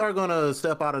 we are gonna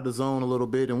step out of the zone a little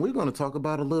bit, and we're gonna talk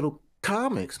about a little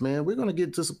comics, man. We're gonna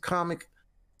get to some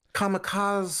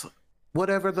kamikaze,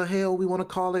 whatever the hell we want to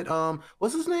call it.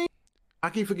 What's his name? I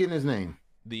keep forgetting his name.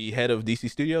 The head of DC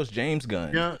Studios, James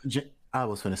Gunn. Yeah, I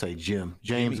was gonna say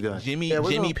James Gunn.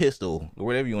 Jimmy Pistol, or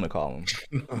whatever you want to call him.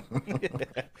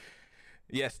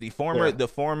 Yes, the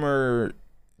former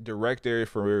director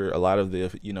for a lot of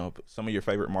the, you know, some of your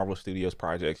favorite Marvel Studios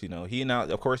projects. You know, he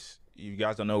announced, of course, you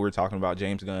guys don't know we're talking about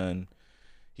James Gunn.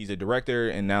 He's a director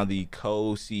and now the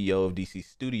co-CEO of DC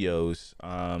Studios.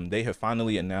 They have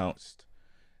finally announced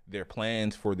their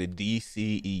plans for the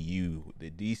DCEU,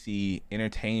 the DC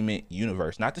Entertainment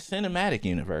Universe, not the Cinematic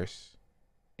Universe,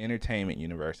 Entertainment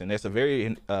Universe, and that's a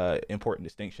very important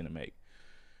distinction to make.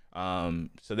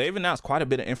 So they've announced quite a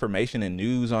bit of information and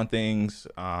news on things,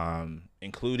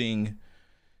 including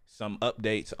some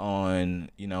updates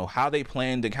on, you know, how they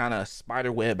plan to kind of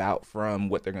spider web out from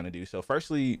what they're going to do. So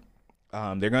firstly,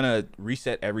 they're going to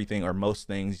reset everything or most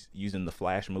things using the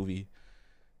Flash movie.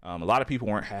 A lot of people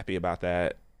weren't happy about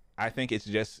that. I think it's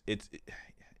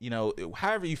you know,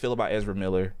 however you feel about Ezra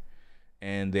Miller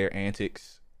and their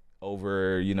antics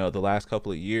over, you know, the last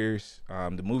couple of years,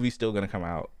 the movie's still going to come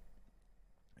out.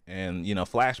 And, you know,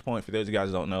 Flashpoint, for those of you guys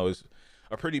who don't know, is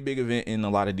a pretty big event in a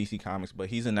lot of DC Comics, but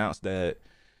he's announced that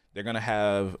they're going to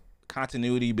have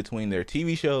continuity between their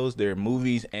TV shows, their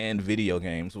movies, and video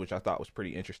games, which I thought was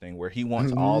pretty interesting, where he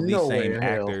wants all the same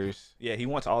actors. Yeah, he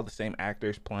wants all the same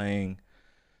actors playing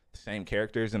the same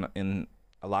characters in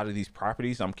a lot of these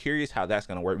properties. I'm curious how that's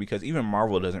going to work, because even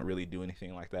Marvel doesn't really do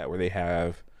anything like that, where they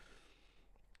have,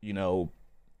 you know,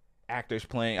 actors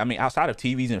playing. I mean, outside of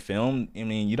TVs and film, I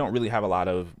mean, you don't really have a lot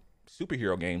of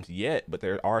superhero games yet, but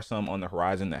there are some on the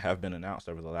horizon that have been announced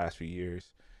over the last few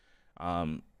years.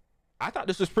 I thought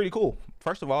this was pretty cool.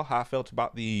 First of all, how I felt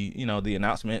about the, you know, the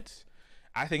announcements.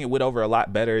 I think it went over a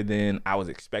lot better than I was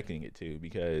expecting it to,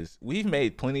 because we've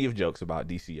made plenty of jokes about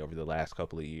DC over the last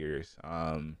couple of years.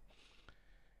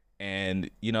 And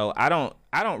I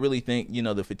don't really think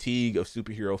the fatigue of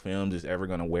superhero films is ever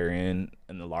going to wear in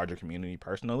the larger community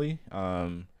personally.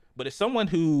 But as someone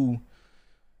who,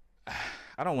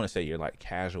 I don't want to say you're like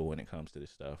casual when it comes to this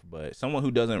stuff, but someone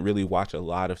who doesn't really watch a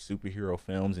lot of superhero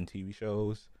films and TV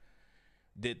shows,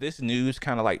 did this news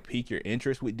kind of like pique your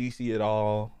interest with DC at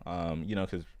all?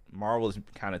 Because Marvel is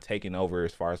kind of taking over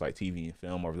as far as like TV and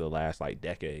film over the last like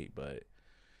decade. But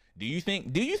do you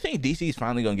think DC is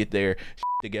finally gonna get their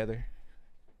together?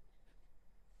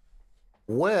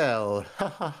 Well,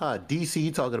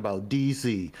 DC talking about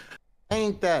DC.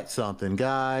 Ain't that something,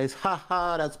 guys?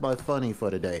 That's my funny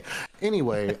for today.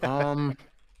 Anyway, I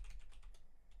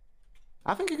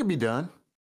think it could be done.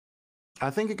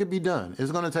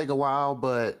 It's gonna take a while,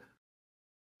 but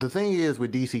the thing is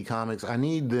with DC Comics, I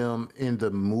need them in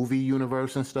the movie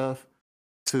universe and stuff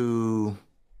to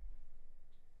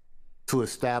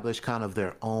establish kind of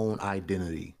their own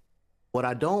identity. What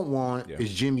I don't want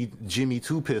is Jimmy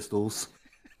Two Pistols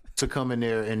to come in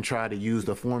there and try to use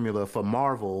the formula for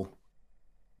Marvel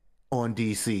on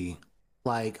DC.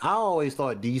 Like, I always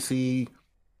thought DC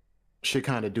should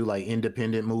kind of do like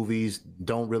independent movies,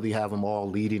 don't really have them all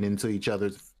leading into each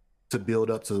other to build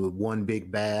up to one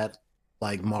big bad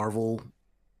like Marvel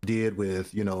did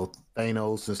with,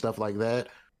 Thanos and stuff like that.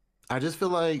 I just feel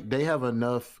like they have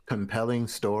enough compelling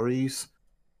stories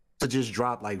to just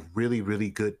drop like really, really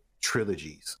good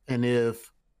trilogies. And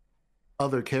if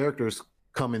other characters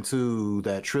come into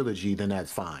that trilogy, then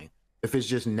that's fine. If it's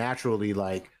just naturally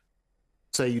like,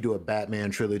 say you do a Batman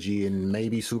trilogy and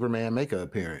maybe Superman make an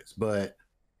appearance, but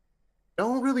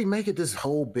don't really make it this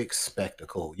whole big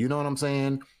spectacle. You know what I'm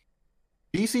saying?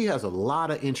 DC has a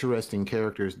lot of interesting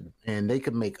characters and they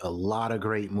could make a lot of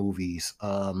great movies.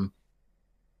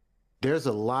 There's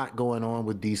a lot going on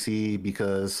with DC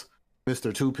because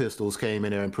Mr. Two Pistols came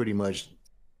in there and pretty much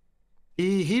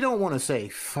he don't want to say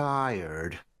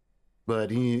fired, but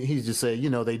he's just say,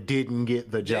 they didn't get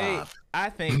the job.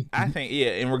 I think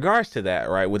yeah, in regards to that,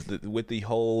 right, with the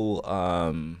whole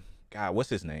God, what's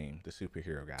his name? The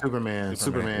superhero guy. Superman. What's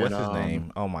his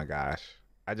name? Oh my gosh.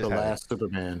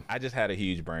 Superman. I just had a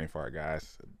huge brain fart,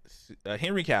 guys.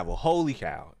 Henry Cavill. Holy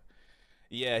cow.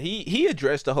 Yeah, he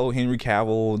addressed the whole Henry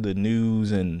Cavill, the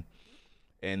news and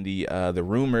the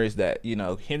rumors that,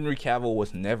 Henry Cavill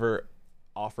was never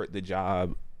offered the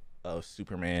job of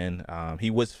Superman. He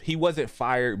wasn't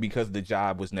fired because the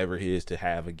job was never his to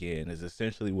have again, is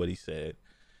essentially what he said.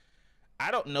 I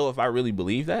don't know if I really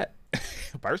believe that.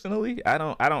 Personally, I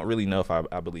don't really know if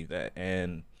I believe that.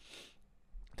 And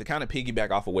to kind of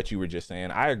piggyback off of what you were just saying,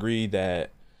 I agree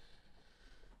that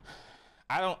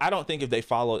I don't think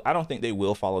they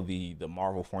will follow the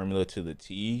Marvel formula to the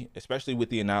T, especially with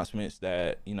the announcements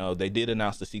that, they did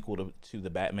announce the sequel to the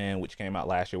Batman, which came out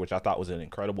last year, which I thought was an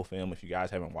incredible film. If you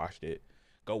guys haven't watched it,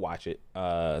 go watch it.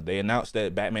 They announced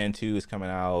that Batman 2 is coming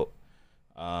out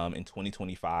in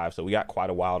 2025, so we got quite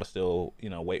a while to still,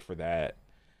 wait for that.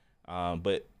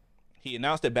 But he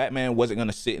announced that Batman wasn't going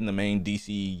to sit in the main DC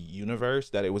universe,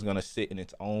 that it was going to sit in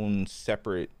its own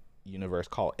separate universe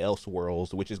called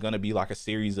Elseworlds, which is going to be like a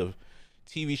series of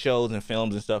TV shows and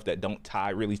films and stuff that don't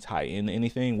really tie into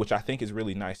anything, which I think is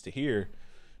really nice to hear,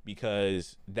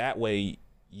 because that way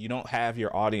you don't have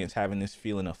your audience having this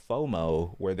feeling of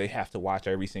FOMO where they have to watch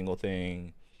every single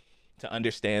thing to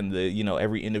understand the,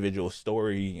 every individual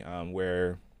story,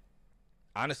 where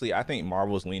honestly, I think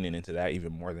Marvel's leaning into that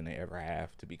even more than they ever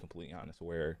have, to be completely honest,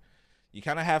 where you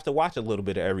kind of have to watch a little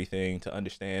bit of everything to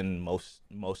understand most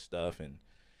stuff. And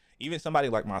even somebody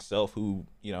like myself who,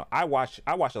 I watch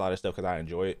a lot of stuff because I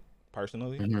enjoy it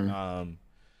personally. Mm-hmm.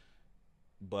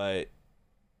 But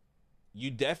you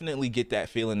definitely get that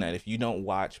feeling that if you don't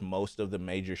watch most of the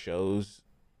major shows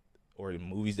or the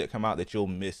movies that come out, that you'll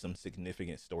miss some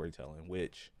significant storytelling,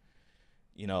 which,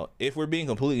 if we're being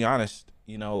completely honest,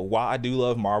 while I do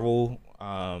love Marvel,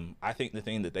 I think the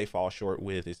thing that they fall short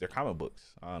with is their comic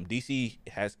books. DC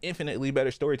has infinitely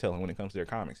better storytelling when it comes to their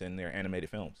comics and their animated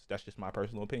films. That's just my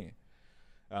personal opinion.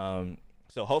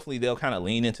 So hopefully they'll kind of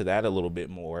lean into that a little bit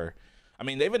more. I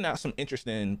mean, they've announced some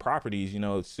interesting properties.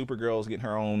 Supergirl's getting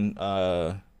her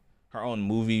own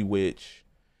movie, which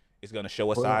is going to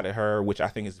show a side of her, which I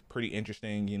think is pretty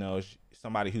interesting.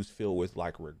 Somebody who's filled with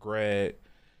like regret.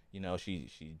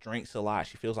 She drinks a lot.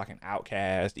 She feels like an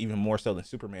outcast, even more so than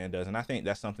Superman does. And I think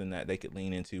that's something that they could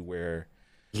lean into where,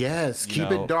 yes,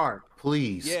 keep it dark,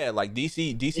 please. Yeah, like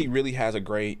DC really has a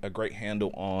great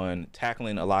handle on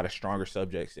tackling a lot of stronger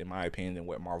subjects, in my opinion, than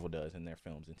what Marvel does in their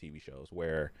films and TV shows,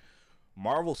 where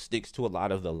Marvel sticks to a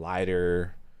lot of the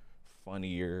lighter,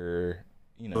 funnier,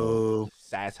 Oh,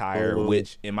 satire, oh.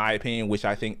 which in my opinion, which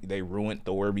I think they ruined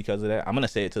Thor because of that. I'm gonna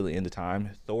say it till the end of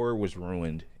time. Thor was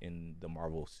ruined in the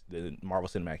Marvel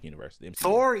Cinematic Universe, the MCU.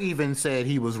 Thor even said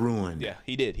he was ruined. Yeah,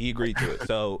 he did. He agreed to it.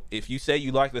 So if you say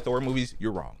you like the Thor movies,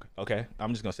 you're wrong. Okay,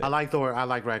 I'm just gonna say I like Thor. I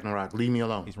like Ragnarok. Leave me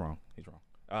alone. he's wrong. He's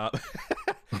wrong.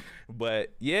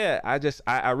 But yeah,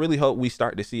 I really hope we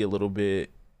start to see a little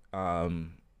bit,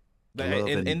 and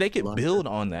they could build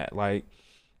on that. Like,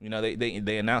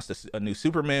 they announced a new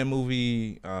Superman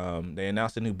movie. They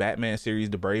announced a new Batman series,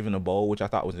 The Brave and the Bold, which I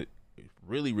thought was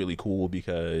really, really cool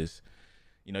because,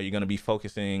 you're going to be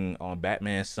focusing on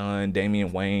Batman's son,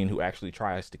 Damian Wayne, who actually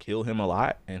tries to kill him a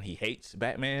lot, and he hates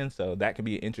Batman. So that could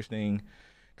be interesting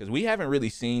because we haven't really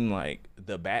seen like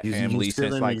the Bat family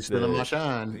since like he's stealing my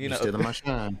shine. you know. Stealing my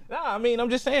shine. Nah, I mean, I'm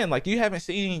just saying, like you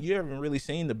haven't really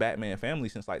seen the Batman family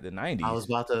since like the '90s. I was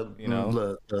about to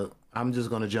look. I'm just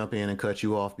gonna jump in and cut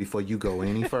you off before you go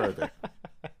any further.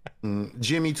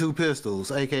 Jimmy Two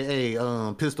Pistols,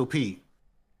 aka Pistol Pete.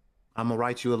 I'm gonna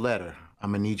write you a letter.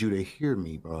 I'm gonna need you to hear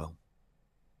me, bro.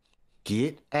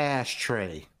 Get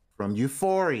Ashtray from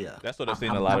Euphoria. That's what I've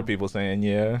seen a lot of people saying.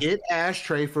 Yeah. Get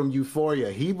Ashtray from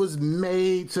Euphoria. He was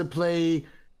made to play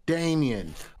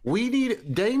Damien.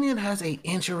 Damien has an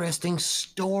interesting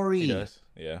story. He does.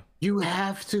 Yeah. You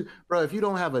have to, bro. If you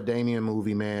don't have a Damien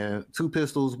movie, man, Two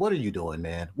Pistols, what are you doing,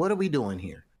 man? What are we doing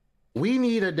here? We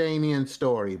need a Damien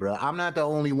story, bro. I'm not the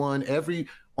only one. Every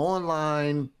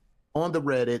online on the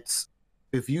Reddits,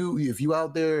 if you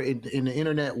out there in the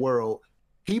internet world,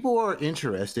 people are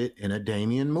interested in a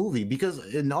Damien movie because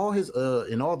in all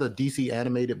the DC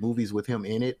animated movies with him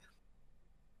in it,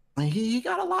 he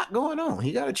got a lot going on.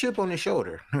 He got a chip on his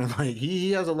shoulder. Like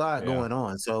he has a lot going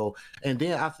on. So, and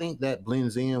then I think that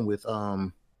blends in with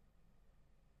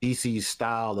DC's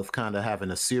style of kind of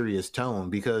having a serious tone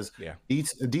because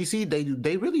DC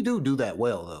they really do that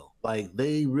well though. Like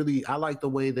I like the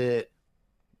way that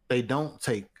they don't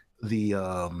take the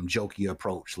jokey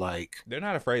approach. Like they're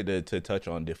not afraid to touch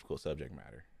on difficult subject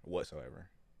matter whatsoever.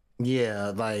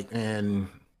 Yeah, like, and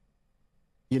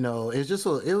it's just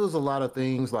it was a lot of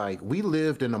things. Like we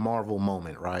lived in a Marvel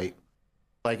moment, right?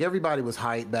 Like everybody was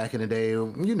hyped back in the day.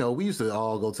 We used to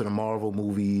all go to the Marvel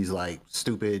movies, like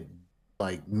stupid,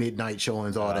 like midnight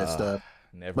showings, all that stuff.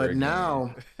 But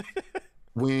now,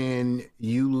 when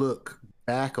you look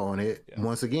back on it,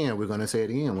 once again, we're gonna say it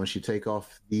again. Once you take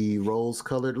off the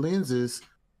rose-colored lenses,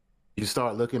 you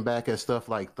start looking back at stuff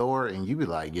like Thor, and you be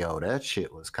like, "Yo, that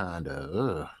shit was kind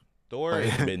of." Thor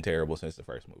has been terrible since the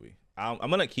first movie. I'm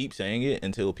gonna keep saying it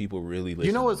until people really listen.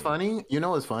 You know what's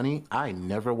funny? I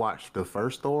never watched the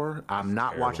first Thor. I'm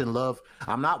not watching Love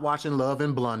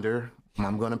and Blunder.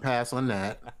 I'm gonna pass on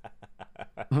that.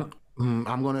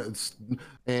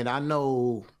 And I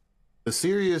know the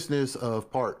seriousness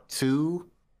of part 2,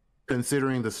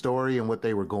 considering the story and what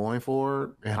they were going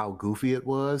for and how goofy it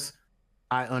was.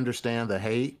 I understand the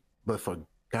hate, but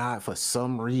for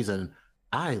some reason,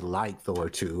 I like Thor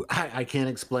 2. I can't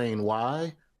explain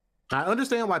why. I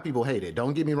understand why people hate it.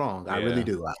 Don't get me wrong. I really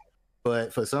do.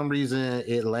 But for some reason,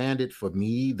 it landed for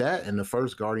me. That and the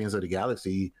first Guardians of the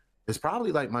Galaxy is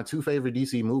probably like my 2 favorite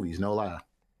DC movies, no lie.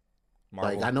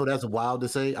 Marvel. Like, I know that's wild to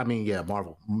say. I mean, yeah,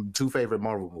 Marvel. 2 favorite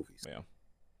Marvel movies. Yeah.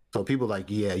 So people like,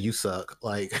 yeah, you suck.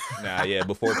 Like, nah, yeah.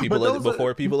 Before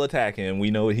people attack him,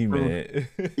 we know what he meant.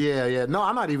 yeah. No,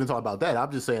 I'm not even talking about that. I'm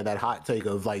just saying that hot take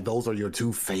of like, those are your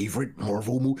 2 favorite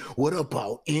Marvel movies. What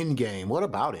about Endgame? What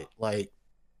about it? Like,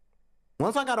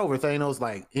 once I got over Thanos,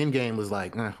 like Endgame was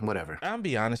like, whatever. I'll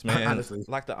be honest, man. Honestly,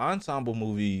 like the ensemble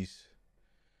movies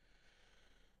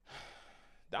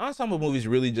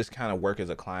really just kind of work as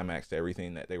a climax to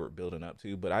everything that they were building up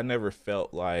to. But I never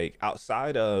felt like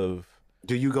outside of.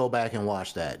 Do you go back and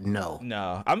watch that? No.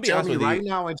 I'm be honest with you right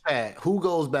now in chat. Who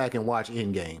goes back and watch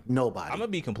Endgame? Nobody. I'm gonna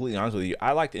be completely honest with you.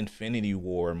 I liked Infinity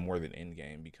War more than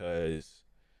Endgame because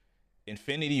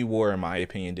Infinity War, in my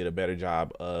opinion, did a better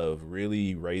job of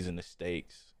really raising the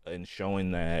stakes and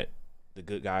showing that the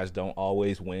good guys don't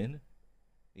always win.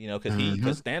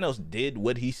 Because Thanos did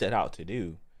what he set out to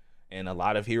do, and a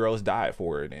lot of heroes died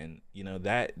for it. And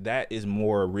that is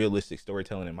more realistic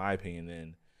storytelling, in my opinion,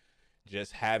 than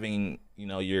just having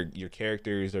your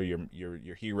characters or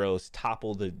your heroes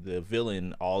topple the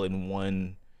villain all in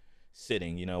one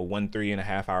sitting. 1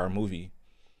 3.5 hour movie.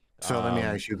 So let me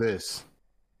ask you this.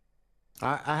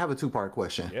 I have a 2-part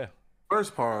question. Yeah.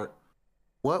 First part,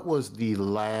 what was the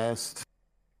last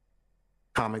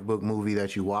comic book movie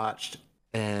that you watched?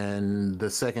 And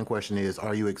the second question is,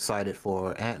 are you excited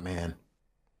for Ant-Man?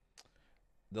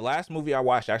 The last movie I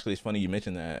watched, actually, it's funny you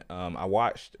mentioned that.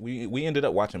 We ended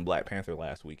up watching Black Panther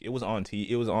last week. It was on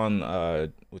it was on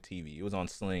with TV. It was on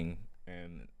Sling,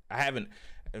 and I haven't.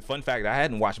 And fun fact, I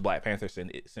hadn't watched Black Panther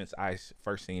since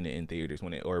first seen it in theaters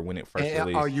when it first And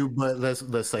released. are you? But let's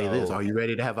say this: So are you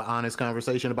ready to have an honest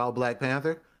conversation about Black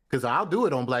Panther? Because I'll do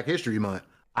it on Black History Month.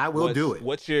 I will do it.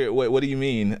 what do you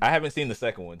mean? I haven't seen the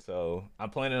second one, so I'm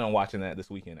planning on watching that this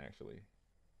weekend actually.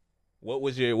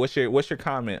 What's your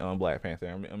comment on Black Panther?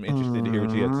 I'm interested to hear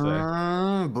what you have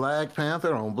to say. Black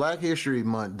Panther on Black History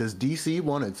Month. Does DC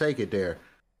want to take it there?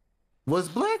 Was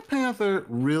Black Panther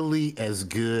really as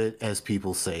good as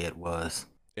people say it was?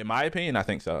 In my opinion, I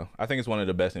think so. I think it's one of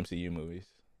the best MCU movies.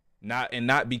 Not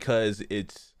because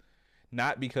it's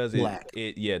not because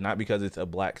not because it's a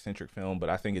black centric film, but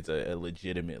I think it's a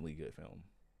legitimately good film.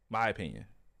 My opinion.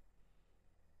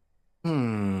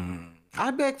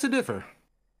 I beg to differ.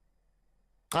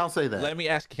 I'll say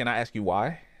that. Can I ask you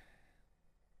why?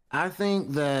 I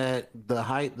think that the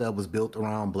hype that was built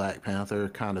around Black Panther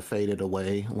kind of faded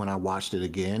away when I watched it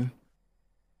again.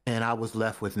 And I was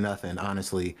left with nothing,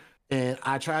 honestly. And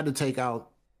I tried to take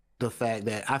out the fact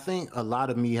that I think a lot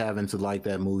of me having to like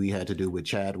that movie had to do with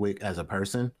Chadwick as a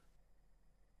person.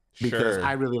 Because Sure.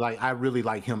 I really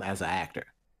like him as an actor.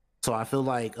 So I feel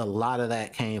like a lot of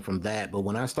that came from that. But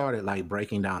when I started like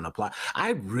breaking down the plot,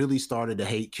 I really started to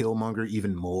hate Killmonger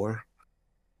even more.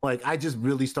 Like I just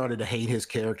really started to hate his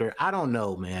character. I don't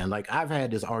know, man. Like I've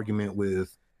had this argument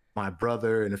with my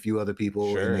brother and a few other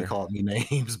people, and they called me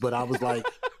names, but I was like,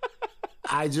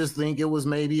 I just think it was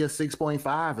maybe a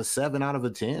 6.5, a 7 out of a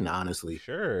 10, honestly.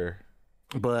 Sure.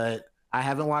 But I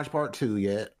haven't watched part 2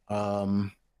 yet. I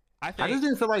just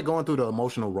didn't feel like going through the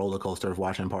emotional roller coaster of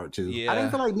watching part 2. Yeah. I didn't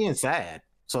feel like being sad,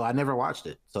 so I never watched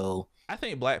it. So I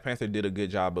think Black Panther did a good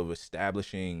job of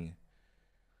establishing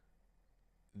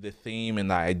the theme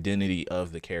and the identity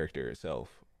of the character itself,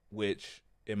 which,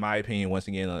 in my opinion, once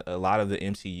again, a lot of the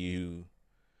MCU,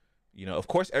 of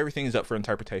course, everything's up for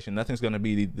interpretation. Nothing's going to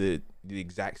be the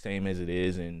exact same as it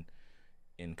is in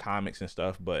comics and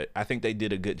stuff, but I think they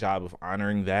did a good job of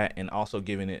honoring that and also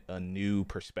giving it a new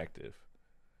perspective.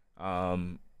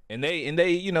 And they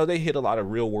they hit a lot of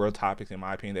real world topics, in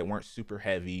my opinion, that weren't super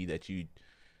heavy, that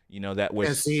that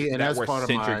were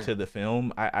centric to the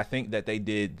film. I think that they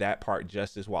did that part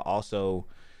justice, while also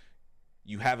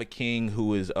you have a king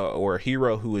who is or a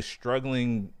hero who is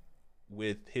struggling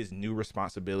with his new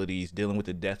responsibilities, dealing with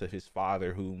the death of his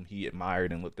father whom he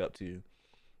admired and looked up to,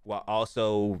 while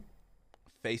also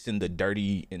facing the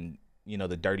dirty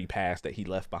past that he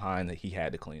left behind that he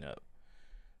had to clean up.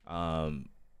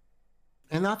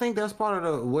 And I think that's part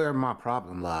of where my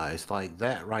problem lies. Like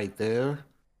that right there.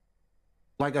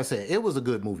 Like I said, it was a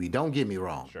good movie. Don't get me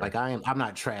wrong. Sure. Like I'm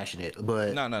not trashing it,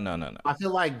 but no. I feel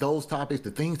like those topics,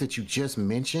 the things that you just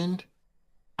mentioned,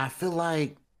 I feel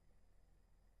like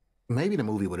maybe the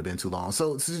movie would have been too long.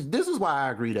 So this is why I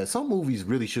agree that some movies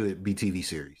really should be TV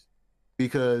series,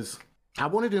 because I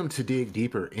wanted them to dig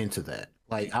deeper into that.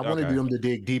 Like I wanted them to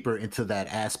dig deeper into that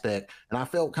aspect, and I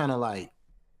felt kind of like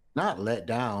not let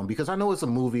down, because I know it's a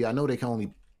movie. I know they can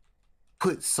only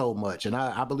put so much, and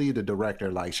I believe the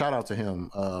director, like, shout out to him,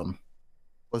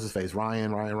 what's his face,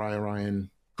 Ryan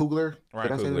Coogler. Ryan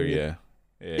Coogler,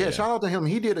 yeah, shout out to him.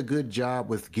 He did a good job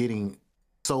with getting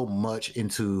so much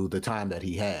into the time that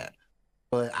he had,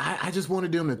 but I just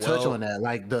wanted them to touch on that,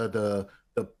 like the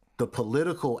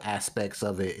political aspects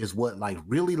of it is what like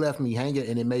really left me hanging,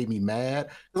 and it made me mad,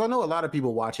 because I know a lot of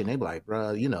people watching, they be like,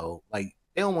 bruh, like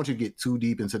they don't want you to get too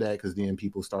deep into that, because then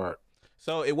people start.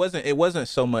 So it wasn't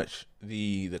so much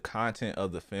the content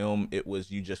of the film. It was,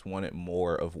 you just wanted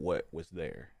more of what was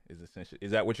there.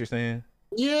 Is that what you're saying?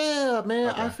 Yeah,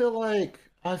 man. Okay. I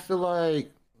feel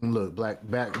like look,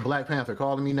 Black Panther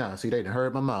calling me now. See, they done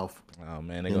heard my mouth. Oh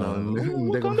man, they're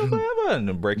gonna forever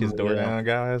and break his door down,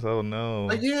 guys. Oh no.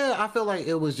 Like, yeah, I feel like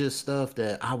it was just stuff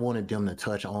that I wanted them to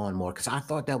touch on more, because I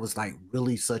thought that was like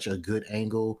really such a good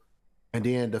angle. And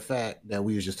then the fact that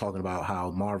we was just talking about how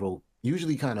Marvel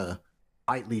usually kind of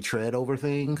lightly tread over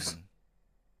things.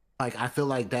 Like I feel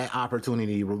like that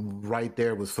opportunity right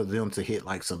there was for them to hit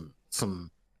like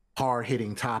some hard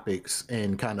hitting topics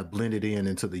and kind of blend it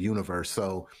into the universe.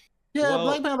 So yeah,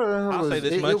 Black Panther. I'll say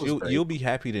this much: you'll be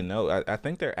happy to know. I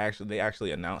think they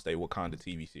actually announced a Wakanda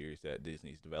TV series that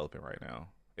Disney's developing right now.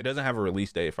 It doesn't have a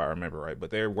release date, if I remember right, but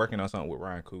they're working on something with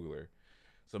Ryan Coogler.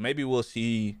 So maybe we'll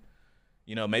see.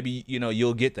 Maybe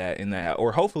you'll get that in that,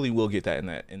 or hopefully we'll get that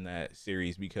in that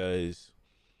series, because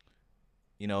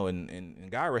and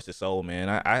God rest his soul, man.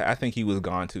 I think he was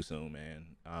gone too soon, man.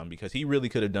 Because he really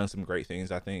could have done some great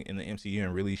things, I think, in the MCU,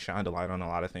 and really shined a light on a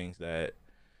lot of things that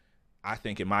I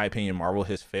think, in my opinion, Marvel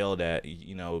has failed at,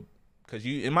 because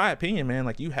in my opinion, man,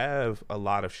 like, you have a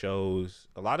lot of shows.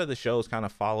 A lot of the shows kind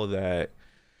of follow that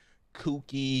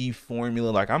kooky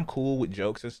formula. Like, I'm cool with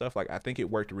jokes and stuff. Like, I think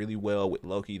it worked really well with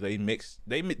Loki. They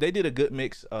did a good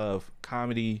mix of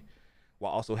comedy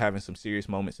while also having some serious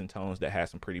moments and tones that had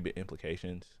some pretty big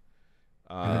implications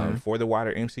for the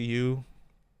wider MCU.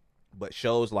 But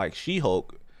shows like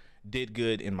She-Hulk did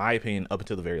good, in my opinion, up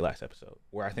until the very last episode,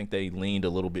 where I think they leaned a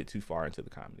little bit too far into the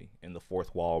comedy and the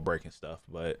fourth wall breaking stuff.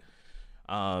 But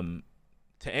to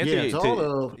answer,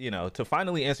 to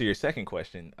finally answer your second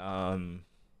question,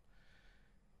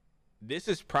 this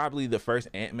is probably the first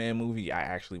Ant-Man movie I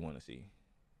actually want to see.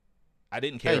 I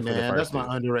didn't care for the first.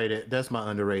 That's my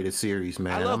underrated series,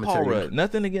 man. I love Paul Rudd.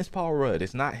 Nothing against Paul Rudd.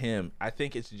 It's not him. I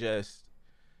think it's just.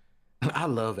 I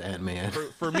love Ant-Man.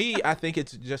 For me, I think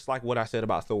it's just like what I said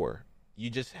about Thor.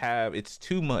 You just have, it's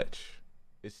too much.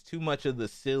 It's too much of the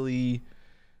silly.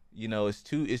 It's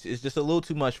just a little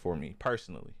too much for me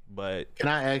personally. But can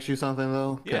I ask you something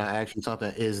though? Yeah. Can I ask you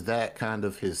something? Is that kind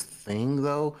of his thing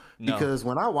though? No. Because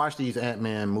when I watched these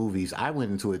Ant-Man movies, I went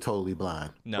into it totally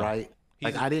blind. No. Right?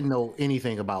 Like I didn't know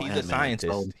anything about Ant-Man. He's a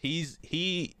scientist.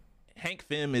 So. Hank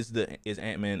Pym is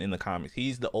Ant-Man in the comics.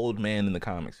 He's the old man in the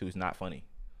comics who's not funny.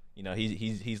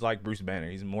 He's like Bruce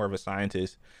Banner. He's more of a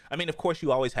scientist. I mean, of course,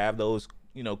 you always have those,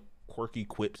 quirky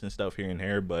quips and stuff here and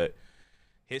there, but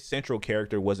his central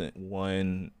character wasn't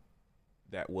one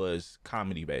that was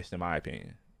comedy based, in my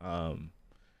opinion. And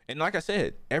like I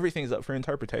said, everything's up for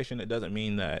interpretation. It doesn't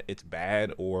mean that it's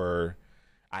bad or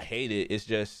I hate it. It's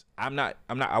just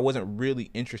I wasn't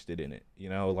really interested in it.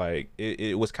 Like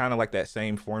it was kind of like that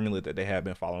same formula that they have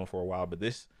been following for a while. But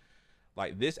this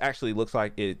actually looks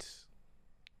like it's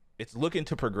looking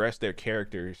to progress their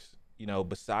characters,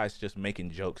 besides just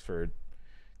making jokes for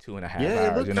 2.5 hours.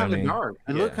 Yeah, it looked kind of dark.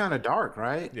 It looked kind of dark,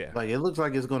 right? Yeah. Like it looks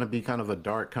like it's going to be kind of a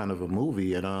dark kind of a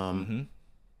movie, and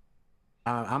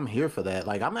I'm here for that.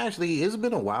 Like it's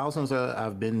been a while since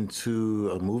I've been to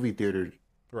a movie theater,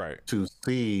 right, to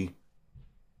see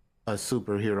a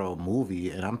superhero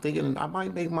movie, and I'm thinking I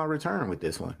might make my return with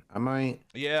this one. I might.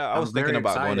 Yeah, I was thinking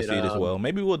about going to see it as well.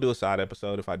 Maybe we'll do a side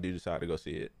episode if I do decide to go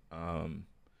see it.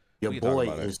 Your boy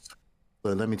is.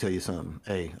 But let me tell you something.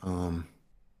 Hey,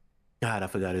 God, I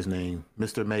forgot his name.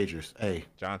 Mr. Majors. Hey,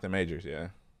 Jonathan Majors. Yeah.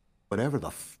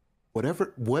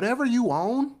 Whatever you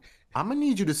own, I'm gonna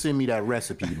need you to send me that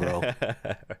recipe, bro.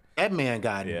 That man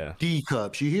got D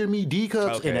cups. You hear me? D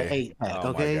cups in an 8-pack.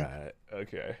 Okay. My God.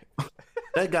 Okay.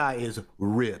 That guy is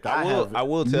ripped. I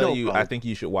will tell you. I think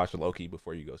you should watch Loki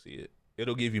before you go see it.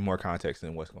 It'll give you more context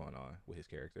than what's going on with his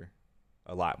character.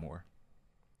 A lot more.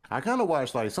 I kind of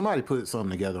watched, like, somebody put something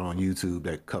together on YouTube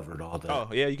that covered all that. Oh,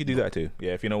 yeah, you can do that too.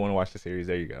 Yeah, if you don't want to watch the series,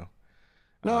 there you go.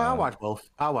 No, I watch both.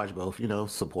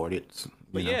 Support it.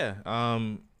 But yeah,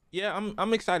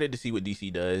 I'm excited to see what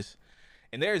DC does.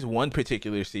 And there's one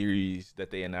particular series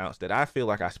that they announced that I feel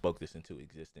like I spoke this into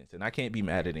existence, and I can't be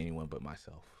mad at anyone but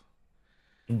myself.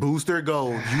 Booster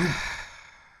Gold.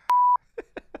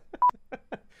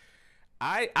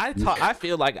 I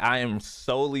feel like I am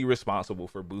solely responsible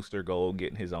for Booster Gold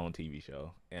getting his own TV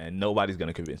show, and nobody's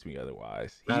gonna convince me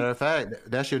otherwise. Matter of fact,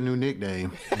 that's your new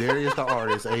nickname, Darius the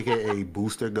Artist, aka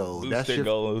Booster Gold.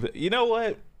 Gold. You know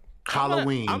what?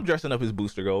 Halloween. I'm dressing up as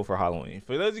Booster Gold for Halloween.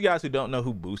 For those of you guys who don't know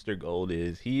who Booster Gold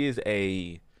is, he is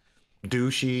a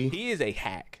douchey. He is a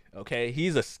hack. Okay,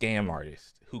 he's a scam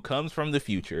artist who comes from the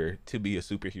future to be a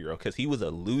superhero because he was a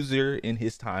loser in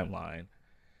his timeline.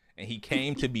 And he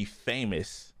came to be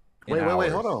famous. Wait,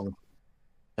 hold on.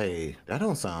 Hey, that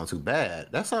don't sound too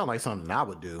bad. That sounds like something I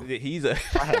would do.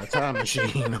 I had a time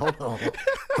machine. Hold on.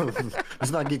 Let's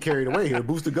not get carried away here.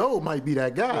 Booster Gold might be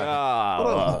that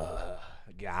guy.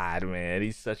 God, man,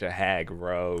 he's such a hack,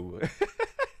 bro.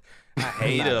 I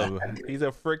hate him. He's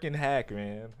a freaking hack,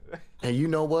 man. And you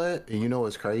know what? And you know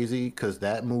what's crazy? Because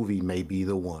that movie may be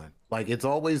the one. Like, it's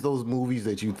always those movies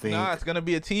that you think. Nah, it's gonna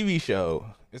be a TV show.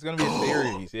 It's gonna be a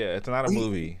series. Yeah, it's not a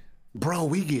movie. Bro,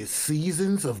 we get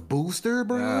seasons of Booster,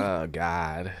 bro. Oh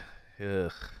God.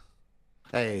 Ugh.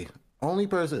 Hey, only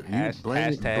person you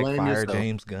blame fire yourself.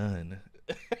 James Gunn.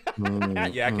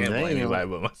 Yeah, I can't blame anybody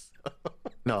but myself.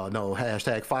 No.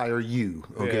 Hashtag fire you.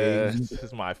 Okay, yeah,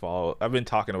 it's my fault. I've been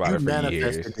talking about it for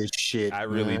years. This shit. I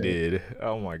really did.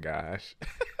 Oh my gosh.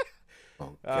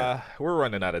 We're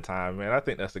running out of time, man. I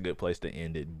think that's a good place to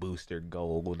end it. Booster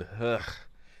Gold. Ugh.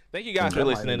 Thank you guys for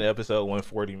listening to episode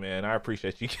 140, man. I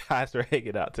appreciate you guys for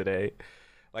hanging out today.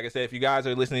 Like I said, if you guys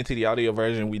are listening to the audio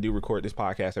version, we do record this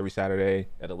podcast every Saturday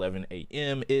at 11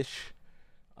 a.m. ish.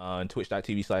 on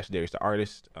twitch.tv/Darius the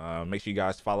Artist. Make sure you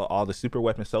guys follow all the Super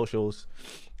Weapon socials,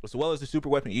 as well as the Super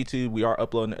Weapon YouTube. We are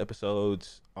uploading the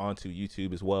episodes onto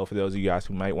YouTube as well for those of you guys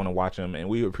who might want to watch them. And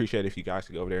we would appreciate it if you guys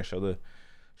could go over there and show the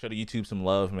YouTube some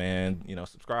love, man. You know,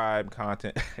 subscribe,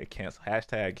 content, cancel,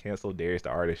 #cancel Darius the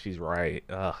Artist. She's right.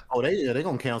 Ugh. Oh, they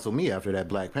gonna cancel me after that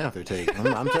Black Panther take.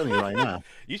 I'm telling you right now.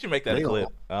 You should make that a clip.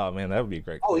 Oh man, that would be a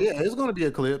great clip. Oh yeah, it's gonna be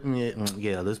a clip.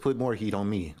 Yeah, let's put more heat on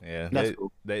me. Yeah,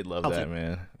 they'd love that,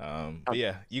 man. But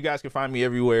yeah, you guys can find me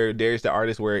everywhere. Darius the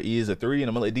Artist, where E is a 3, and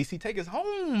I'm gonna let DC take us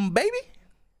home, baby.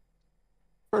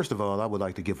 First of all, I would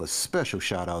like to give a special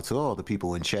shout out to all the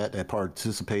people in chat that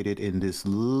participated in this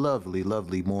lovely,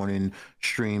 lovely morning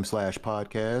stream /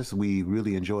 podcast. We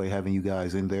really enjoy having you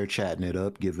guys in there chatting it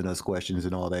up, giving us questions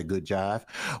and all that good jive.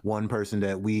 One person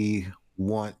that we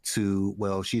want to,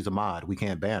 well, she's a mod. We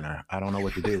can't ban her. I don't know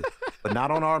what to do. But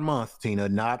not on our month, Tina.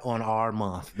 Not on our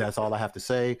month. That's all I have to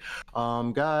say.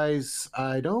 Guys,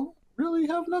 I don't really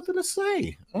have nothing to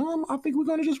say. I think we're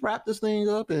going to just wrap this thing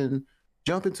up and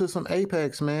jump into some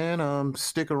Apex, man.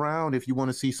 Stick around if you want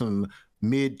to see some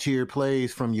mid-tier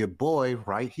plays from your boy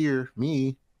right here,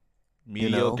 me.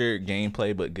 Mediocre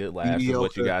gameplay, but good laughs is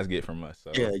what you guys get from us.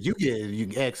 So. Yeah, you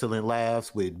get excellent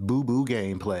laughs with boo-boo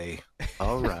gameplay.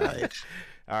 All right.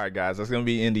 All right, guys. That's going to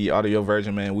be in the audio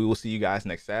version, man. We will see you guys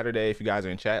next Saturday. If you guys are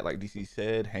in chat, like DC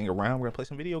said, hang around. We're going to play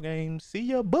some video games. See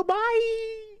ya.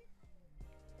 Bye-bye.